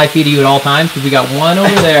within 5 feet of you at all times? Because we got one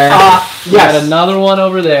over there. Yes. We got another one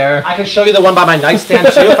over there. I can show you the one by my nightstand,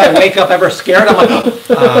 too. If I wake up ever scared, I'm like,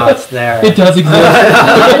 oh, it's there. It does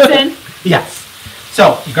exist. Yes.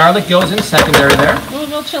 So, garlic goes in secondary there. A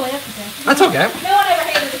little chili, that's okay. That's okay. No one ever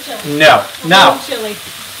hated the chili. No. Now, chili.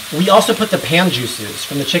 we also put the pan juices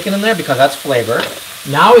from the chicken in there because that's flavor.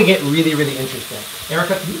 Now we get really, really interesting.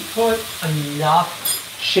 Erica, can you put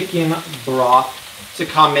enough chicken broth to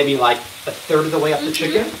come maybe like a third of the way up the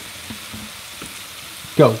chicken?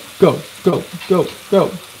 Go, go, go, go,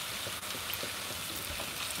 go.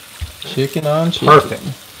 Chicken on chicken. Perfect.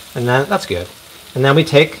 And then, that's good. And then we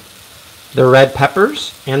take the red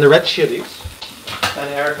peppers and the red chilies. And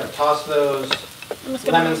Erica, toss those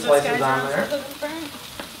lemon slices on there.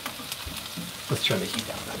 Let's turn the heat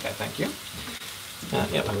down. Okay, thank you.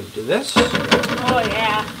 Yep, I'm going to do this. Oh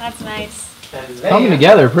yeah, that's nice. It's coming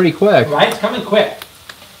together pretty quick. Right, it's coming quick.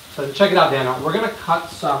 So check it out, Dana. We're going to cut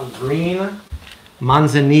some green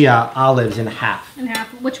manzanilla olives in half. In half?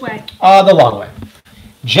 Which way? The long way.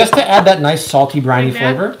 Just to add that nice salty briny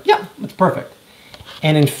flavor. Yeah, it's perfect.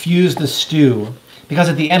 And infuse the stew. Because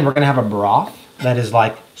at the end, we're going to have a broth that is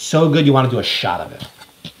like so good you want to do a shot of it.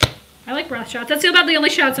 I like broth shots. That's about the only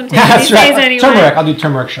shots I'm taking That's these right. days anyway. Turmeric. I'll do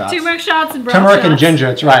turmeric shots. Turmeric shots and broth Turmeric shots. and ginger.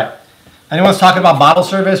 That's right. Anyone's talking about bottle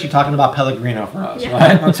service, you're talking about Pellegrino for us,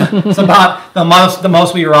 right? It's about the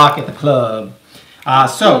most we rock at the club.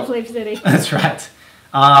 So Flave City. That's right.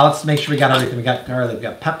 Let's make sure we got everything. We got garlic, we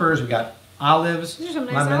got peppers, we got olives. These are some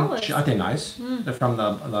nice lemon. olives. Aren't they nice? They're from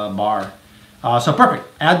the bar. So perfect.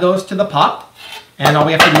 Add those to the pot, and all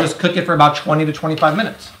we have to do is cook it for about 20 to 25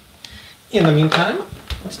 minutes. In the meantime,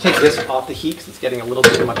 let's take this off the heat because it's getting a little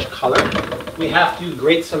bit too much color. We have to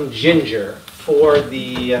grate some ginger for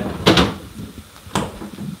the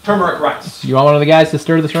turmeric rice. You want one of the guys to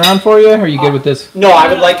stir this around for you? Or are you good with this? No, I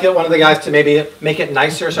would like one of the guys to maybe make it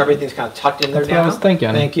nicer so everything's kind of tucked in there. That's what I was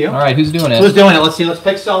thinking. Thank you. All right, who's doing it? Who's doing it? Let's see. Let's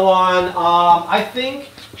pick someone. I think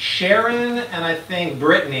Sharon and I think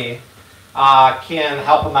Brittany can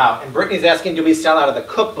help them out. And Brittany's asking, do we sell out of the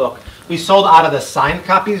cookbook? We sold out of the signed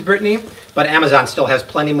copies, Brittany, but Amazon still has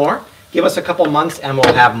plenty more. Give us a couple months and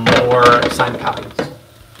we'll have more signed copies.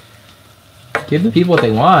 Give the people what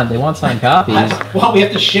they want. They want signed copies. Well, we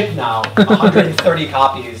have to ship now 130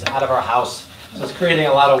 copies out of our house. So it's creating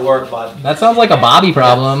a lot of work, but... That sounds like a Bobby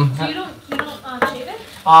problem. So you don't shave it?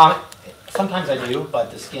 Sometimes I do,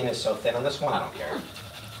 but the skin is so thin on this one, I don't care.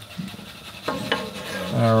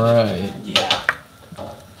 All right. Yeah.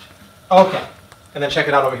 Okay. And then check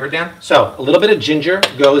it out over here, Dan. So a little bit of ginger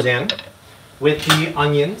goes in with the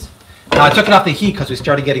onions. Now I took it off the heat because we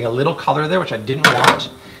started getting a little color there, which I didn't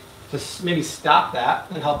want. Just maybe stop that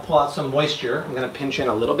and help pull out some moisture. I'm going to pinch in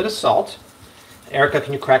a little bit of salt. Erica,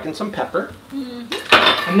 can you crack in some pepper?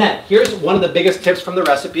 Mm-hmm. And then here's one of the biggest tips from the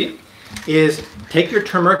recipe is take your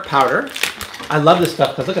turmeric powder. I love this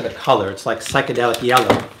stuff because look at the color. It's like psychedelic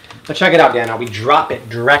yellow. But check it out, Dan. Now we drop it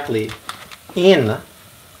directly in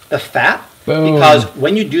the fat. Boom. Because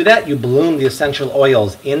when you do that, you bloom the essential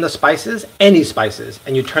oils in the spices, any spices,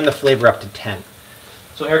 and you turn the flavor up to 10.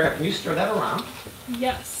 So Erica, can you stir that around?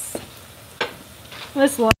 Yes.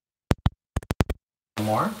 This one.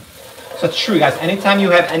 More. So it's true, guys. Anytime you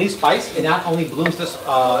have any spice, it not only blooms the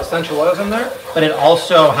essential oils in there, but it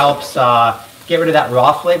also helps get rid of that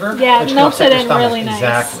raw flavor. Yeah, it melts it in really nice.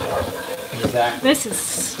 Exactly. Exactly. This is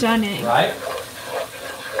stunning. Right?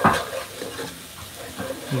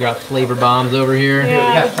 You got flavor bombs over here.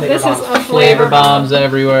 Yeah, this is a flavor bombs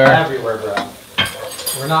everywhere. Everywhere, bro.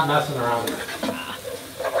 We're not messing around here.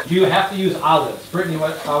 Do you have to use olives? Brittany,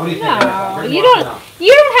 what do you think? No, you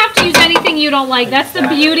don't have to use anything you don't like. That's the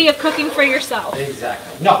beauty of cooking for yourself.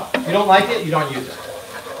 Exactly. No, if you don't like it, you don't use it.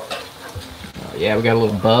 Yeah, we got a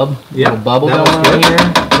little bubble going on here.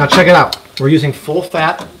 Now check it out. We're using full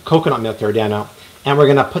fat coconut milk there, Dano, and we're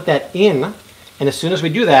gonna put that in. And as soon as we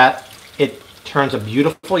do that, it turns a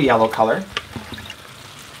beautiful yellow color.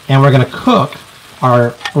 And we're going to cook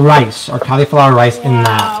our rice, our cauliflower rice in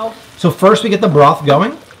that. So first we get the broth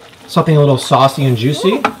going, something a little saucy and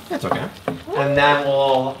juicy. That's okay. And then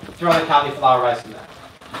we'll throw the cauliflower rice in there.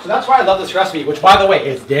 So that's why I love this recipe, which by the way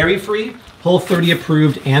is dairy-free, Whole30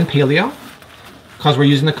 approved, and paleo, because we're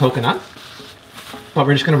using the coconut. But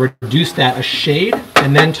we're just going to reduce that a shade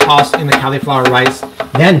and then toss in the cauliflower rice.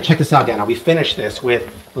 Then check this out, Dana. We finish this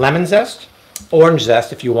with lemon zest, orange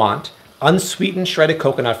zest if you want, unsweetened shredded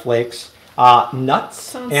coconut flakes,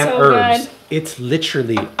 nuts, and herbs. Good. It's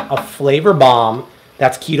literally a flavor bomb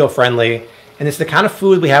that's keto friendly. And it's the kind of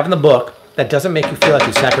food we have in the book that doesn't make you feel like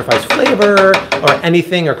you sacrifice flavor or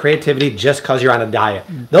anything or creativity just because you're on a diet.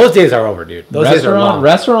 Those days are over, dude. Those days are long.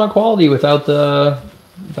 Restaurant quality without the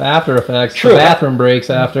after effects, True. The bathroom breaks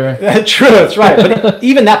after. True, that's right. But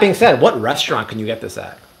even that being said, what restaurant can you get this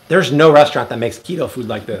at? There's no restaurant that makes keto food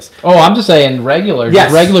like this. Oh, I'm just saying regular. Yes.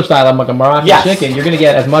 Just regular style. I'm like a Moroccan chicken. You're going to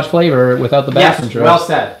get as much flavor without the bathroom trips. Well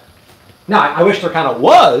said. Now, I wish there kind of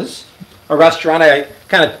was a restaurant. I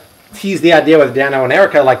kind of teased the idea with Dano and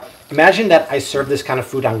Erica. Like, imagine that I served this kind of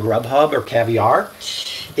food on Grubhub or Caviar.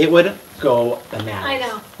 It would go bananas. I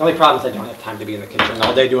know. The only problem is I don't have time to be in the kitchen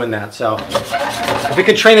all day doing that. So if we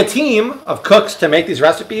could train a team of cooks to make these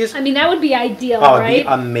recipes. I mean, that would be ideal, right? It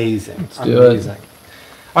would be amazing. Let's do it.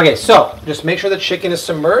 Okay, so just make sure the chicken is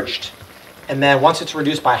submerged. And then once it's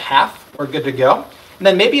reduced by half, we're good to go. And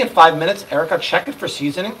then maybe in 5 minutes, Erica, check it for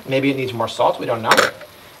seasoning. Maybe it needs more salt. We don't know.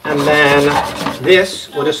 And then this,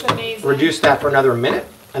 we'll just reduce that for another minute.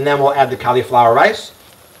 And then we'll add the cauliflower rice.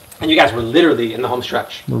 And you guys were literally in the home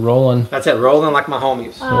stretch. We're rolling. That's it, rolling like my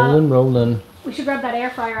homies. Rolling. We should grab that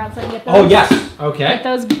air fryer out so I can get those. Oh, yes. Okay. Get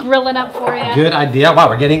those grilling up for you. Good idea.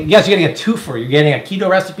 Wow, you guys are getting a twofer. You're getting a keto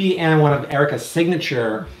recipe and one of Erica's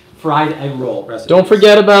signature fried egg roll recipes. Don't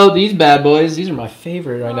forget about these bad boys. These are my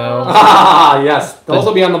favorite right now. Ah, yes. Those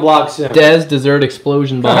will be on the blog soon. Des Dessert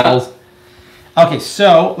Explosion Balls. Okay,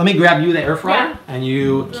 so let me grab you the air fryer and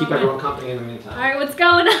you keep everyone company in the meantime. All right, what's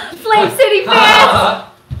going on, Flame City fans?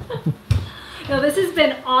 No, this has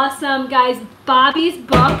been awesome, guys. Bobby's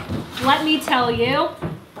book, let me tell you,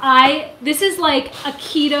 this is like a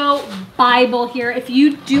keto Bible here. If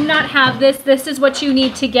you do not have this, this is what you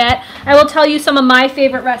need to get. I will tell you some of my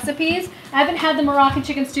favorite recipes. I haven't had the Moroccan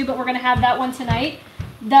chicken stew, but we're going to have that one tonight.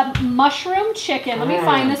 The mushroom chicken. Let me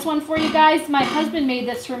find this one for you guys. My husband made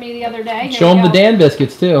this for me the other day. Here Show him the Dan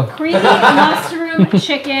biscuits, too. Creamy mushroom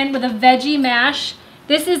chicken with a veggie mash.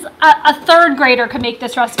 This is a third grader could make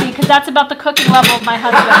this recipe because that's about the cooking level of my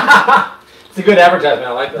husband. It's a good advertisement.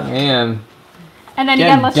 I like that. Man. And then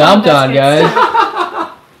getting again, let's dumped on, guys.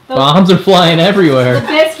 Bombs are flying everywhere. The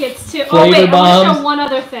biscuits, too. Flavor I want to bombs. show one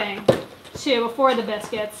other thing, too, before the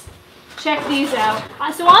biscuits. Check these out.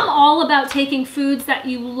 So I'm all about taking foods that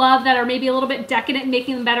you love that are maybe a little bit decadent and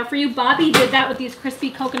making them better for you. Bobby did that with these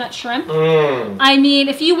crispy coconut shrimp. I mean,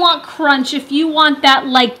 if you want crunch, if you want that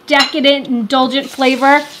like decadent, indulgent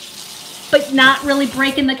flavor, but not really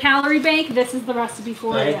breaking the calorie bank, this is the recipe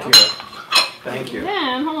for you. Thank you.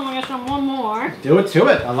 Then, hold on, I got some one more. Do it to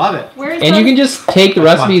it. I love it. And you can just take the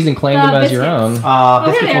recipes and claim them as your own.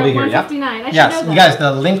 Biscuits will be here. Yep. Yes, you guys,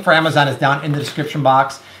 the link for Amazon is down in the description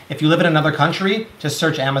box. If you live in another country, just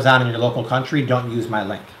search Amazon in your local country. Don't use my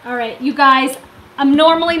link. All right, you guys, I'm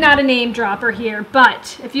normally not a name dropper here,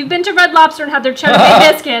 but if you've been to Red Lobster and had their cheddar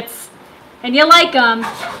bay biscuits and you like them,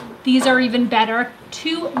 these are even better.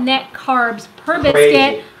 2 net carbs per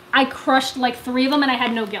biscuit. I crushed like 3 of them and I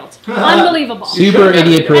had no guilt. Unbelievable. Super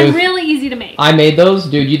idiot proof. And really easy to make. I made those.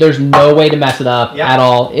 Dude, there's no way to mess it up at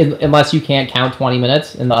all unless you can't count 20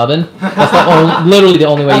 minutes in the oven. That's literally the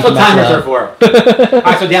only way you can mess it up. That's what timers are for. All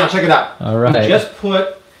right, so Dan, check it out. All right. We just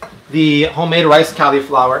put the homemade rice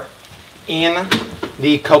cauliflower in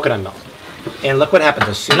the coconut milk. And look what happens.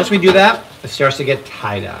 As soon as we do that, it starts to get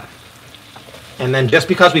tie-dye. And then just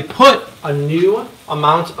because we put a new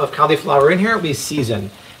amount of cauliflower in here, we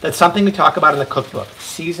season. That's something we talk about in the cookbook.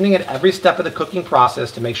 Seasoning at every step of the cooking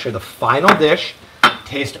process to make sure the final dish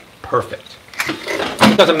tastes perfect.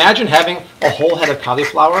 Because imagine having a whole head of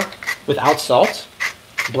cauliflower without salt,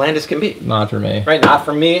 bland as can be. Not for me. Right, not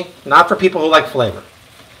for me, not for people who like flavor.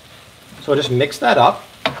 So just mix that up.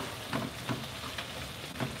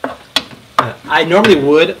 I normally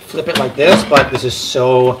would flip it like this, but this is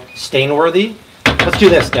so stain-worthy. Let's do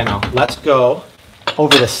this, Dano. Let's go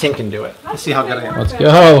over the sink and do it. Let's see how good I am. Let's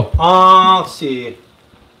go. Let's see.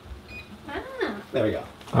 There we go.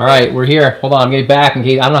 All right, we're here. Hold on, I'm getting back in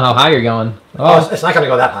case I don't know how high you're going. Oh, it's not going to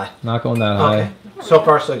go that high. Not going that high. Okay. So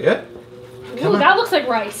far, so good. Ooh, that looks like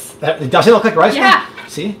rice. It doesn't look like rice? Yeah.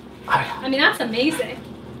 See? I mean, that's amazing.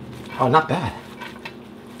 Oh, not bad.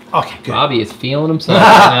 Okay, good. Bobby is feeling himself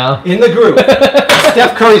right now. In the groove.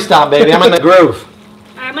 Steph Curry style, baby. I'm in the groove.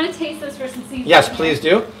 I'm going to taste this for some seasoning. Yes, please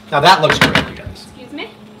do. Now that looks great, you guys. Excuse me?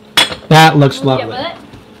 That looks lovely. Get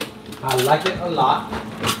with it. I like it a lot.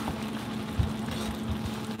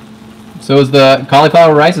 So is the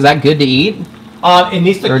cauliflower rice, is that good to eat? It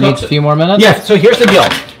needs to cook. Or needs a few more minutes? Yes, so here's the deal.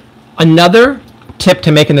 Another tip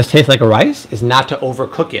to making this taste like a rice is not to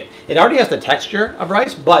overcook it. It already has the texture of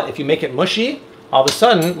rice, but if you make it mushy, all of a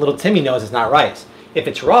sudden, little Timmy knows it's not rice. If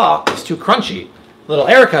it's raw, it's too crunchy. Little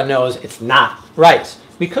Erica knows it's not rice.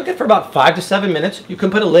 We cook it for about 5 to 7 minutes. You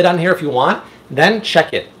can put a lid on here if you want, then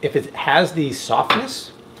check it. If it has the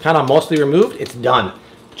softness kind of mostly removed, it's done.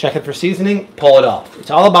 Check it for seasoning, pull it off.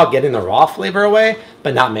 It's all about getting the raw flavor away,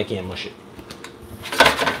 but not making it mushy.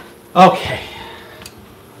 Okay.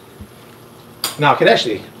 Now I could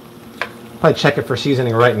actually probably check it for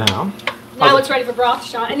seasoning right now. Now it's ready for broth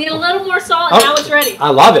shot. I need a little more salt, and now it's ready. I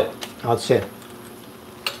love it. Let's see.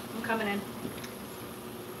 I'm coming in.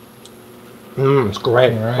 It's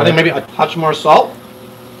great. Right. I think maybe a touch more salt.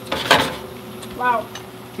 Wow.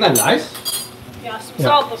 Isn't that nice? Yeah, some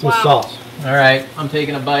salt, but some wow. salt. All right, I'm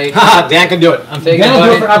taking a bite. Dan can do it. I'm taking Dan a will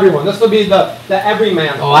do it bite. for everyone. This will be the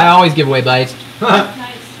everyman. Oh, I always give away bites.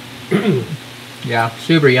 Nice. Yeah,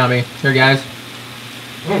 super yummy. Here, guys.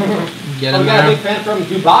 Get in We got a there. big fan from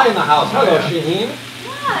Dubai in the house. Hello, Yeah. Shaheen.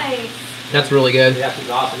 Nice. That's really good. Yeah, she's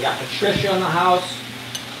awesome. We got Patricia in the house.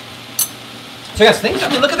 So yes, things. I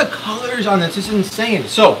mean, look at the colors on this. This is insane.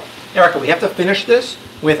 So, Erica, we have to finish this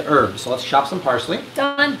with herbs. So let's chop some parsley.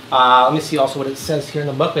 Done. Let me see also what it says here in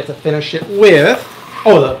the book. We have to finish it with,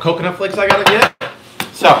 the coconut flakes I gotta get.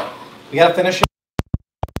 So, we gotta finish it.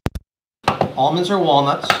 Almonds or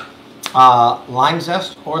walnuts, lime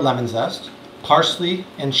zest or lemon zest, parsley,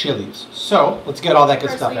 and chilies. So, let's get all that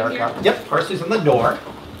good stuff, Parsley Erica. here. Yep, parsley's on the door.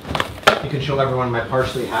 You can show everyone my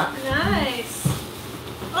parsley hack. Nice.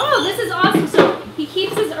 Oh, this is awesome. So he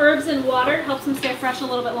keeps his herbs in water. It helps them stay fresh a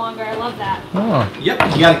little bit longer. I love that. Oh.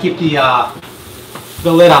 Yep, you gotta keep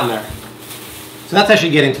the lid on there. So that's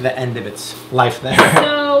actually getting to the end of its life there.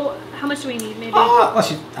 So how much do we need? Maybe.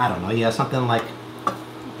 I don't know. Yeah, something like.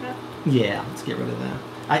 Okay. Yeah, let's get rid of that.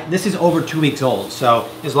 This is over 2 weeks old, so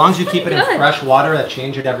as long as you keep it in Good. fresh water, that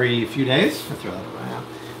change it every few days. I'll throw that away. Yeah.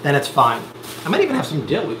 Then it's fine. I might even have some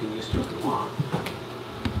dill we can use too if you want.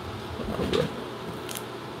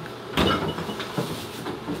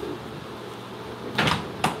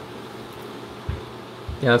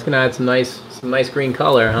 Yeah, that's gonna add some nice green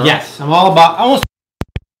color, huh? Yes, I'm all about almost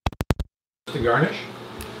to garnish.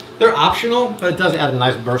 They're optional, but it does add a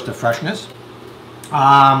nice burst of freshness.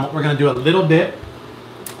 We're gonna do a little bit,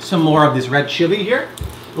 some more of this red chili here.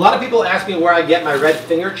 A lot of people ask me where I get my red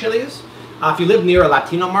finger chilies. If you live near a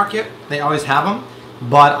Latino market, they always have them,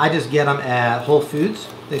 but I just get them at Whole Foods.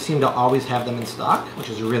 They seem to always have them in stock,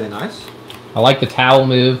 which is really nice. I like the towel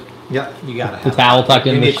move. Yeah, you gotta have The towel tucked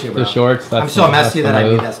in You need to, the shorts. I'm so messy that I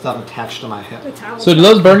move. need that stuff attached to my hip. The towel. So do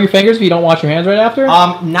those burn your fingers if you don't wash your hands right after?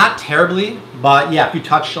 Not terribly, but yeah, if you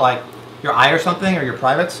touch like your eye or something or your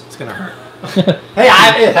privates, it's gonna hurt. Hey,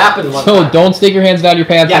 it happened one So time. don't stick your hands down your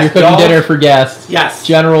pants when Yes, you're cooking don't. dinner for guests. Yes.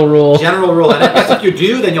 General rule. General rule. And I guess if you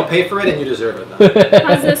do, then you'll pay for it and you deserve it. Though.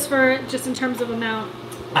 How's this for just in terms of amount?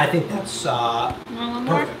 I think that's Want one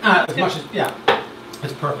more? perfect. As much as, yeah,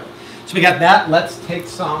 it's perfect. So we got that. Let's take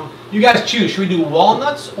some. You guys choose. Should we do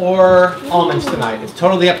walnuts or almonds tonight? It's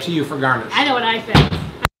totally up to you for garnish. I know what I think.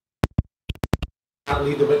 I'll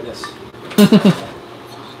lead the witness. Give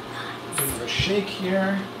a shake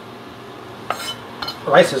here.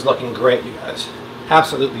 Rice is looking great, you guys.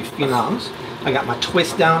 Absolutely phenoms. I got my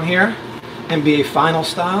twist down here, NBA Final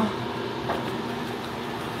style.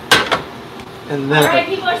 And then All right,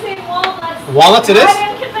 people are saying walnuts. Walnuts it is? I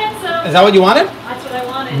didn't convince them. Is that what you wanted? That's what I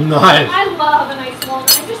wanted. Nice. I love a nice walnut.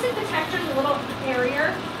 I just think the texture's a little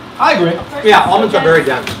airier. I agree. Yeah, almonds are very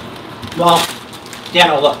dense. Well,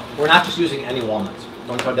 Dano, look, we're not just using any walnuts.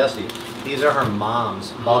 Don't tell Desi. These are her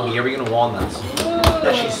mom's Bulgarian walnuts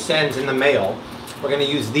that she sends in the mail. We're going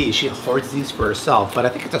to use these. She hoards these for herself, but I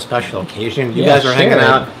think it's a special occasion. You guys are hanging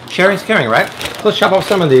out. Sharing's caring, right? So let's chop off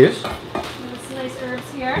some of these. Some nice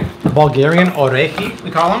herbs here. Bulgarian orehi,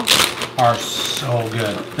 we call them, are so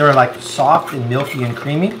good. They're like soft and milky and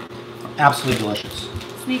creamy. Absolutely delicious.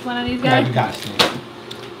 Sneak one of these Yeah, guys. you got it.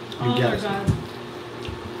 Oh my god.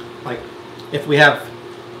 Like, if we have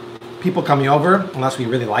people coming over, unless we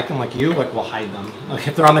really like them, like you, like we'll hide them. Like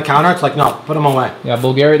if they're on the counter, it's like no, put them away. Yeah,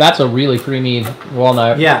 Bulgaria. That's a really creamy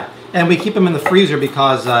walnut. Yeah, and we keep them in the freezer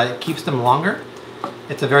because it keeps them longer.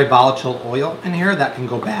 It's a very volatile oil in here that can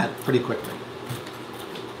go bad pretty quickly.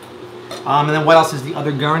 And then what else is the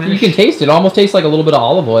other garnish? You can taste it. It almost tastes like a little bit of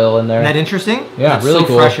olive oil in there. Isn't that interesting? Yeah, it's really so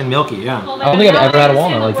cool. fresh and milky, yeah. Oh I don't think I've ever had a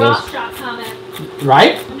walnut like this.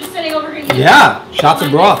 Right? I'm just sitting over here. Yeah, shots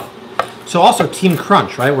of broth. So also Team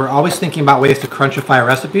Crunch, right? We're always thinking about ways to crunchify a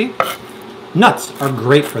recipe. Nuts are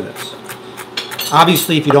great for this.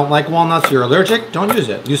 Obviously, if you don't like walnuts, you're allergic, don't use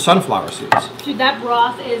it. Use sunflower seeds. Dude, that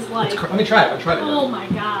broth is like... Let me try it. I'll try it. Oh my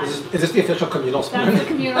god. Is this the official communal spoon? That's the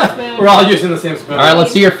communal spoon. We're all using the same spoon. All right,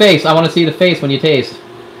 let's see your face. I want to see the face when you taste.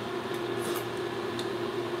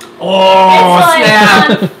 Oh, like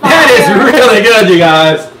snap. That is really good, you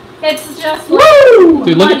guys. It's just like... Woo!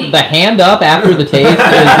 Dude, look at the hand up after the taste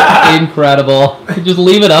is incredible. Just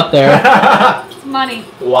leave it up there. It's money.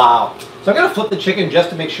 Wow. So I'm going to flip the chicken just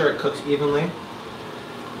to make sure it cooks evenly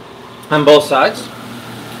on both sides.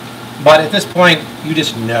 But at this point, you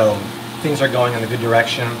just know things are going in a good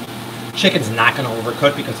direction. Chicken's not going to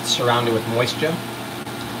overcook because it's surrounded with moisture.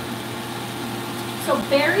 So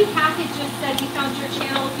Barry Hackett just said he found your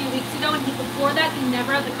channel a few weeks ago, and before that he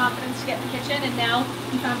never had the confidence to get in the kitchen, and now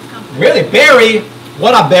he found his confidence. Really? Barry?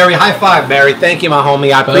 What up, Barry? High five, Barry. Thank you, my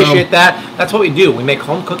homie. I appreciate that. That's what we do. We make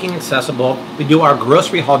home cooking accessible. We do our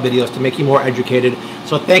grocery haul videos to make you more educated.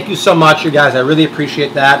 So thank you so much, you guys. I really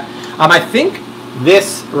appreciate that. I think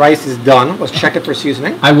this rice is done. Let's check it for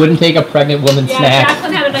seasoning. I wouldn't take a pregnant woman's snack.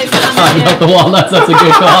 Jacqueline had a nice Talking about comment. the walnuts, that's a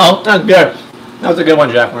good call. That's good. That was a good one,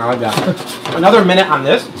 Jacqueline. I like that. Another minute on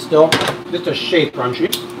this. It's still just a shade crunchy.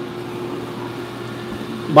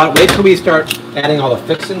 But wait till we start adding all the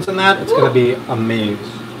fixings in that. It's going to be a maze.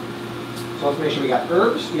 So let's make sure we got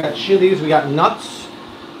herbs, we got chilies, we got nuts.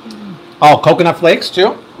 Oh, coconut flakes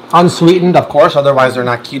too. Unsweetened, of course. Otherwise, they're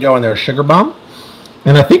not keto and they're a sugar bomb.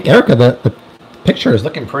 And I think, Erica, the picture is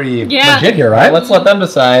looking pretty legit here, right? Let's let them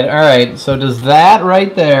decide. All right, so does that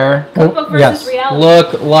right there Cookbook versus reality.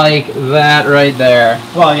 look like that right there?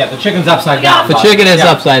 Well, yeah, the chicken's upside down. The chicken is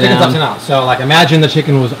upside down. Chicken's upside down. So, like, imagine the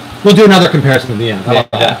chicken was... We'll do another comparison at the end. How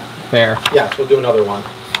about that? Fair. Yes, we'll do another one.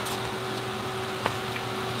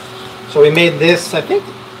 So we made this, I think,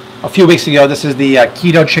 a few weeks ago. This is the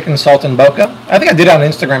keto chicken salt and boca. I think I did it on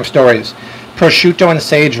Instagram stories. Prosciutto and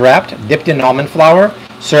sage wrapped, dipped in almond flour,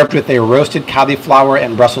 served with a roasted cauliflower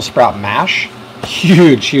and Brussels sprout mash.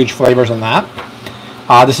 Huge, huge flavors on that.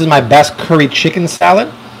 This is my best curry chicken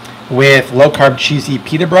salad with low-carb cheesy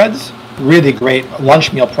pita breads. Really great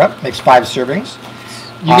lunch meal prep. Makes 5 servings.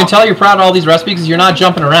 You can tell you're proud of all these recipes because you're not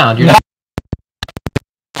jumping around. You're not.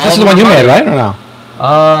 This is the one you made, right? Or no?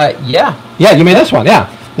 Yeah. Yeah, you made this one,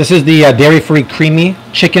 yeah. This is the dairy-free creamy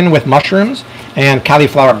chicken with mushrooms and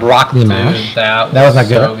cauliflower broccoli mash. Dude, that was not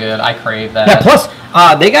good. So good. I crave that. Yeah, plus,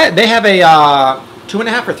 they have a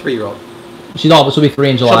 2.5 or 3-year-old. She'll be 3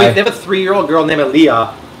 in July. They have a 3-year-old girl named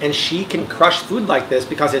Aaliyah, and she can crush food like this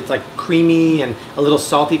because it's like creamy and a little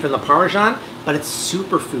salty from the Parmesan, but it's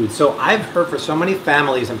superfood. So I've heard for so many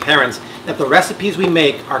families and parents that the recipes we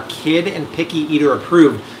make are kid and picky eater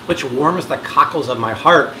approved, which warms the cockles of my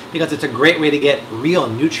heart because it's a great way to get real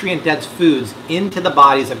nutrient-dense foods into the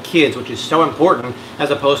bodies of kids, which is so important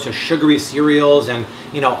as opposed to sugary cereals and,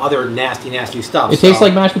 you know, other nasty stuff. It tastes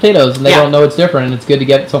like mashed potatoes, and they don't know it's different, and it's good to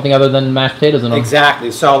get something other than mashed potatoes in them.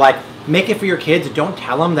 Exactly. So, like, make it for your kids. Don't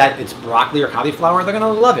tell them that it's broccoli or cauliflower. They're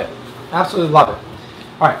going to love it. Absolutely love it.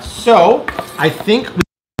 All right. So, I think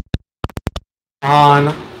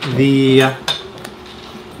on the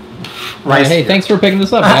rice. Hey, thanks for picking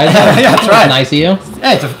this up, guys. Yeah, that's right. Nice of you.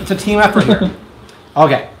 Hey, it's a team effort here.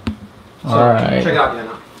 Okay. So, all right. check it out,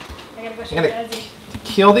 Diana. I gotta go I'm going to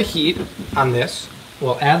kill the heat on this.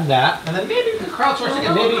 We'll add that. And then maybe we can crowdsource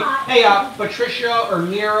again. Maybe, hey, Patricia or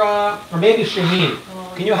Mira or maybe Shaheen.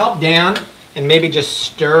 Can you help Dan and maybe just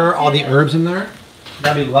stir all the herbs in there?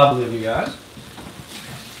 That'd be lovely of you guys.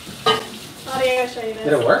 Oh, I gotta show you this.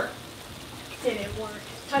 Did it work? Didn't work.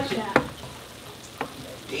 Touch that.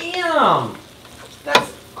 Damn!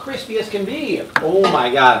 That's crispy as can be. Oh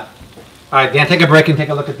my god. All right, Dan, take a break and take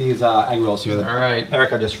a look at these egg rolls here. All right.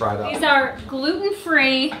 Erica just fried up. These are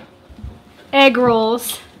gluten-free egg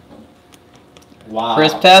rolls. Wow.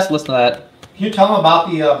 Crisp test, listen to that. Can you tell them about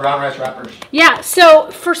the brown rice wrappers? Yeah,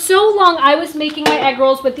 so for so long I was making my egg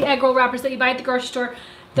rolls with the egg roll wrappers that you buy at the grocery store.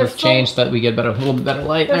 Let's change that we get a little bit better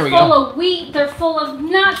light. There They're we full go. of wheat. They're full of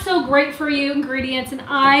not so great for you ingredients. And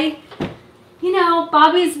you know,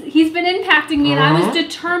 he's been impacting me, and I was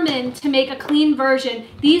determined to make a clean version.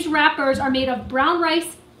 These wrappers are made of brown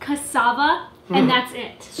rice, cassava, and that's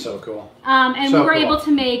it. So cool. And we were able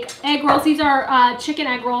to make egg rolls. These are chicken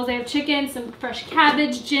egg rolls. They have chicken, some fresh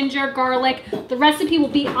cabbage, ginger, garlic. The recipe will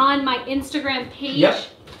be on my Instagram page. Yep.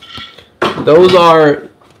 Those are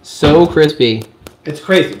so crispy. It's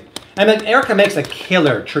crazy. And then Erica makes a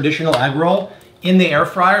killer traditional egg roll in the air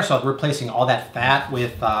fryer, so replacing all that fat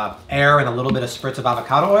with air and a little bit of spritz of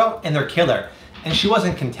avocado oil, and they're killer. And she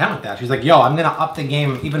wasn't content with that. She's like, yo, I'm gonna up the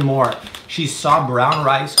game even more. She saw brown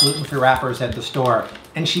rice, gluten-free wrappers at the store,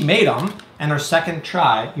 and she made them. And her second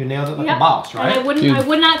try, you nailed it like a boss, right? And I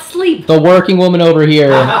would not sleep. The working woman over here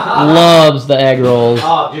loves the egg rolls.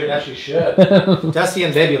 Oh, dude, as she should. Desi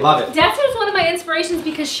and baby love it. Desi is one of my inspirations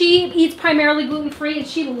because she eats primarily gluten-free and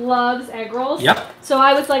she loves egg rolls. Yep. So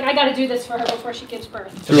I was like, I got to do this for her before she gives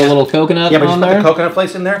birth. Threw a little coconut but on just there. put the coconut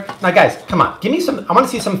flakes in there. Now, guys, come on. Give me some. I want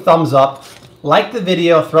to see some thumbs up. Like the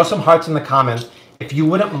video. Throw some hearts in the comments if you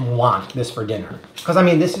wouldn't want this for dinner. Because, I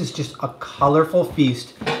mean, this is just a colorful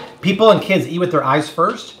feast. People and kids eat with their eyes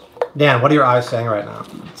first. Dan, what are your eyes saying right now?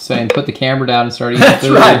 Saying put the camera down and start eating That's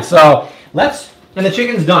food. right. So and the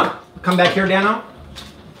chicken's done. Come back here, Dano.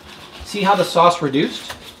 See how the sauce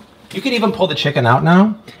reduced? You could even pull the chicken out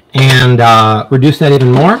now and reduce that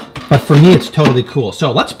even more. But for me, it's totally cool.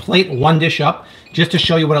 So let's plate one dish up just to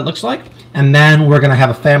show you what it looks like. And then we're going to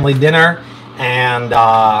have a family dinner and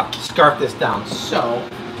scarf this down. So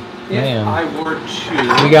if I were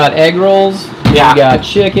to... We got egg rolls. Yeah. We got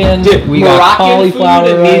chicken. Dude, we got cauliflower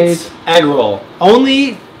food rice. Meets egg roll.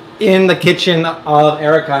 Only in the kitchen of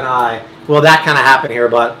Erica and I will that kind of happen here,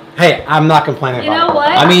 but hey, I'm not complaining about it. You know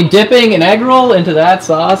what? I mean, dipping an egg roll into that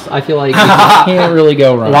sauce, I feel like you can't really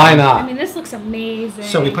go wrong. Why not? I mean, this looks amazing.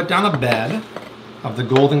 So we put down a bed of the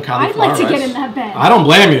golden cauliflower I'd like to rice. get in that bed. I don't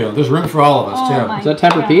blame you. There's room for all of us, too. Is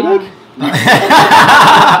that Tempur-Pedic?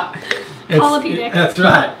 Colopedic. That's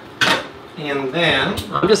right. And then...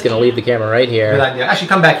 I'm just going to leave the camera right here. Good idea. Actually,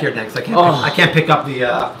 come back here next. I can't pick up the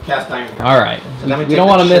cast iron. All right. So We don't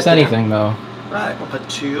want to miss anything, though. Right. We'll put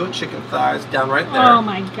 2 chicken thighs down right there. Oh,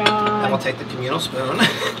 my God. Then we'll take the communal spoon.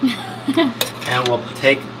 And we'll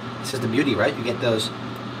take... This is the beauty, right? You get those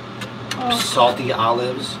salty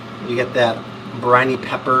olives. You get that briny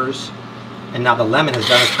peppers. And now the lemon has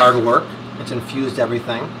done its hard work. It's infused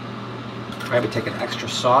everything. All right, we take an extra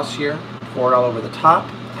sauce here. Pour it all over the top.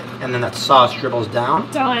 And then that sauce dribbles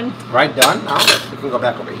down. Done. Right, done. Now we can go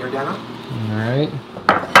back over here, Dana. All right.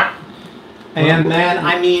 And then,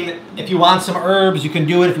 I mean, if you want some herbs, you can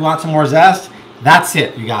do it. If you want some more zest, that's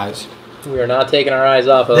it, you guys. We are not taking our eyes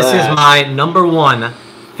off of This that. is my #1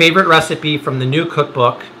 favorite recipe from the new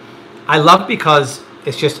cookbook. I love it because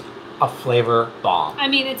it's just a flavor bomb. I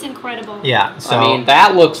mean, it's incredible. Yeah. So I mean,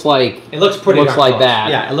 that looks like... It looks pretty darn like close. that.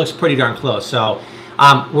 Yeah, it looks pretty darn close. So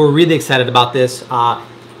we're really excited about this.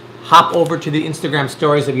 Hop over to the Instagram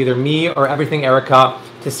stories of either me or Everything Erica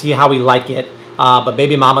to see how we like it. But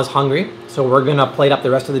baby mama's hungry, so we're gonna plate up the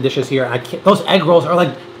rest of the dishes here. And those egg rolls are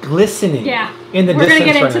like glistening. Yeah. In the We're distance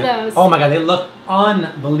gonna get right into now. those. Oh my god, they look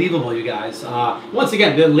unbelievable, you guys. Once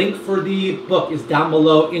again, the link for the book is down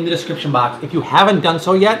below in the description box. If you haven't done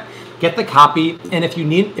so yet, get the copy. And if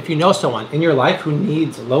you know someone in your life who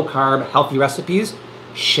needs low carb, healthy recipes,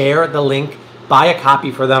 share the link. Buy a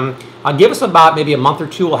copy for them. Give us about maybe a month or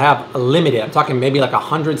two. We'll have a limited. I'm talking maybe like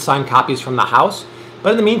 100 signed copies from the house.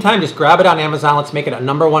 But in the meantime, just grab it on Amazon. Let's make it a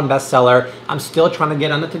 #1 bestseller. I'm still trying to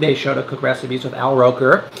get on the Today Show to cook recipes with Al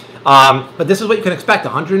Roker. But this is what you can expect.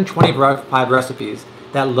 125 recipes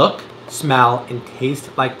that look, smell, and taste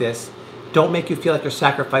like this. Don't make you feel like you're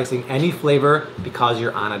sacrificing any flavor because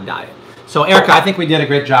you're on a diet. So, Erica, I think we did a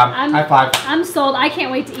great job. High five. I'm sold. I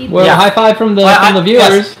can't wait to eat Well, this. high five from the viewers.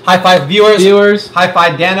 Yes. High five, viewers. High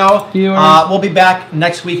five, Dano. Viewers. We'll be back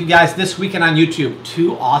next week, you guys. This weekend on YouTube,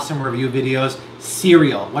 2 awesome review videos.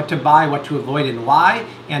 Cereal, what to buy, what to avoid, and why.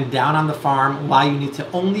 And Down on the Farm, why you need to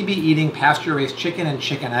only be eating pasture-raised chicken and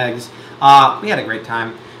chicken eggs. We had a great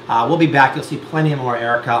time. We'll be back. You'll see plenty more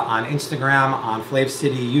Erica on Instagram, on Flav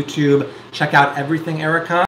City, YouTube. Check out Everything Erica.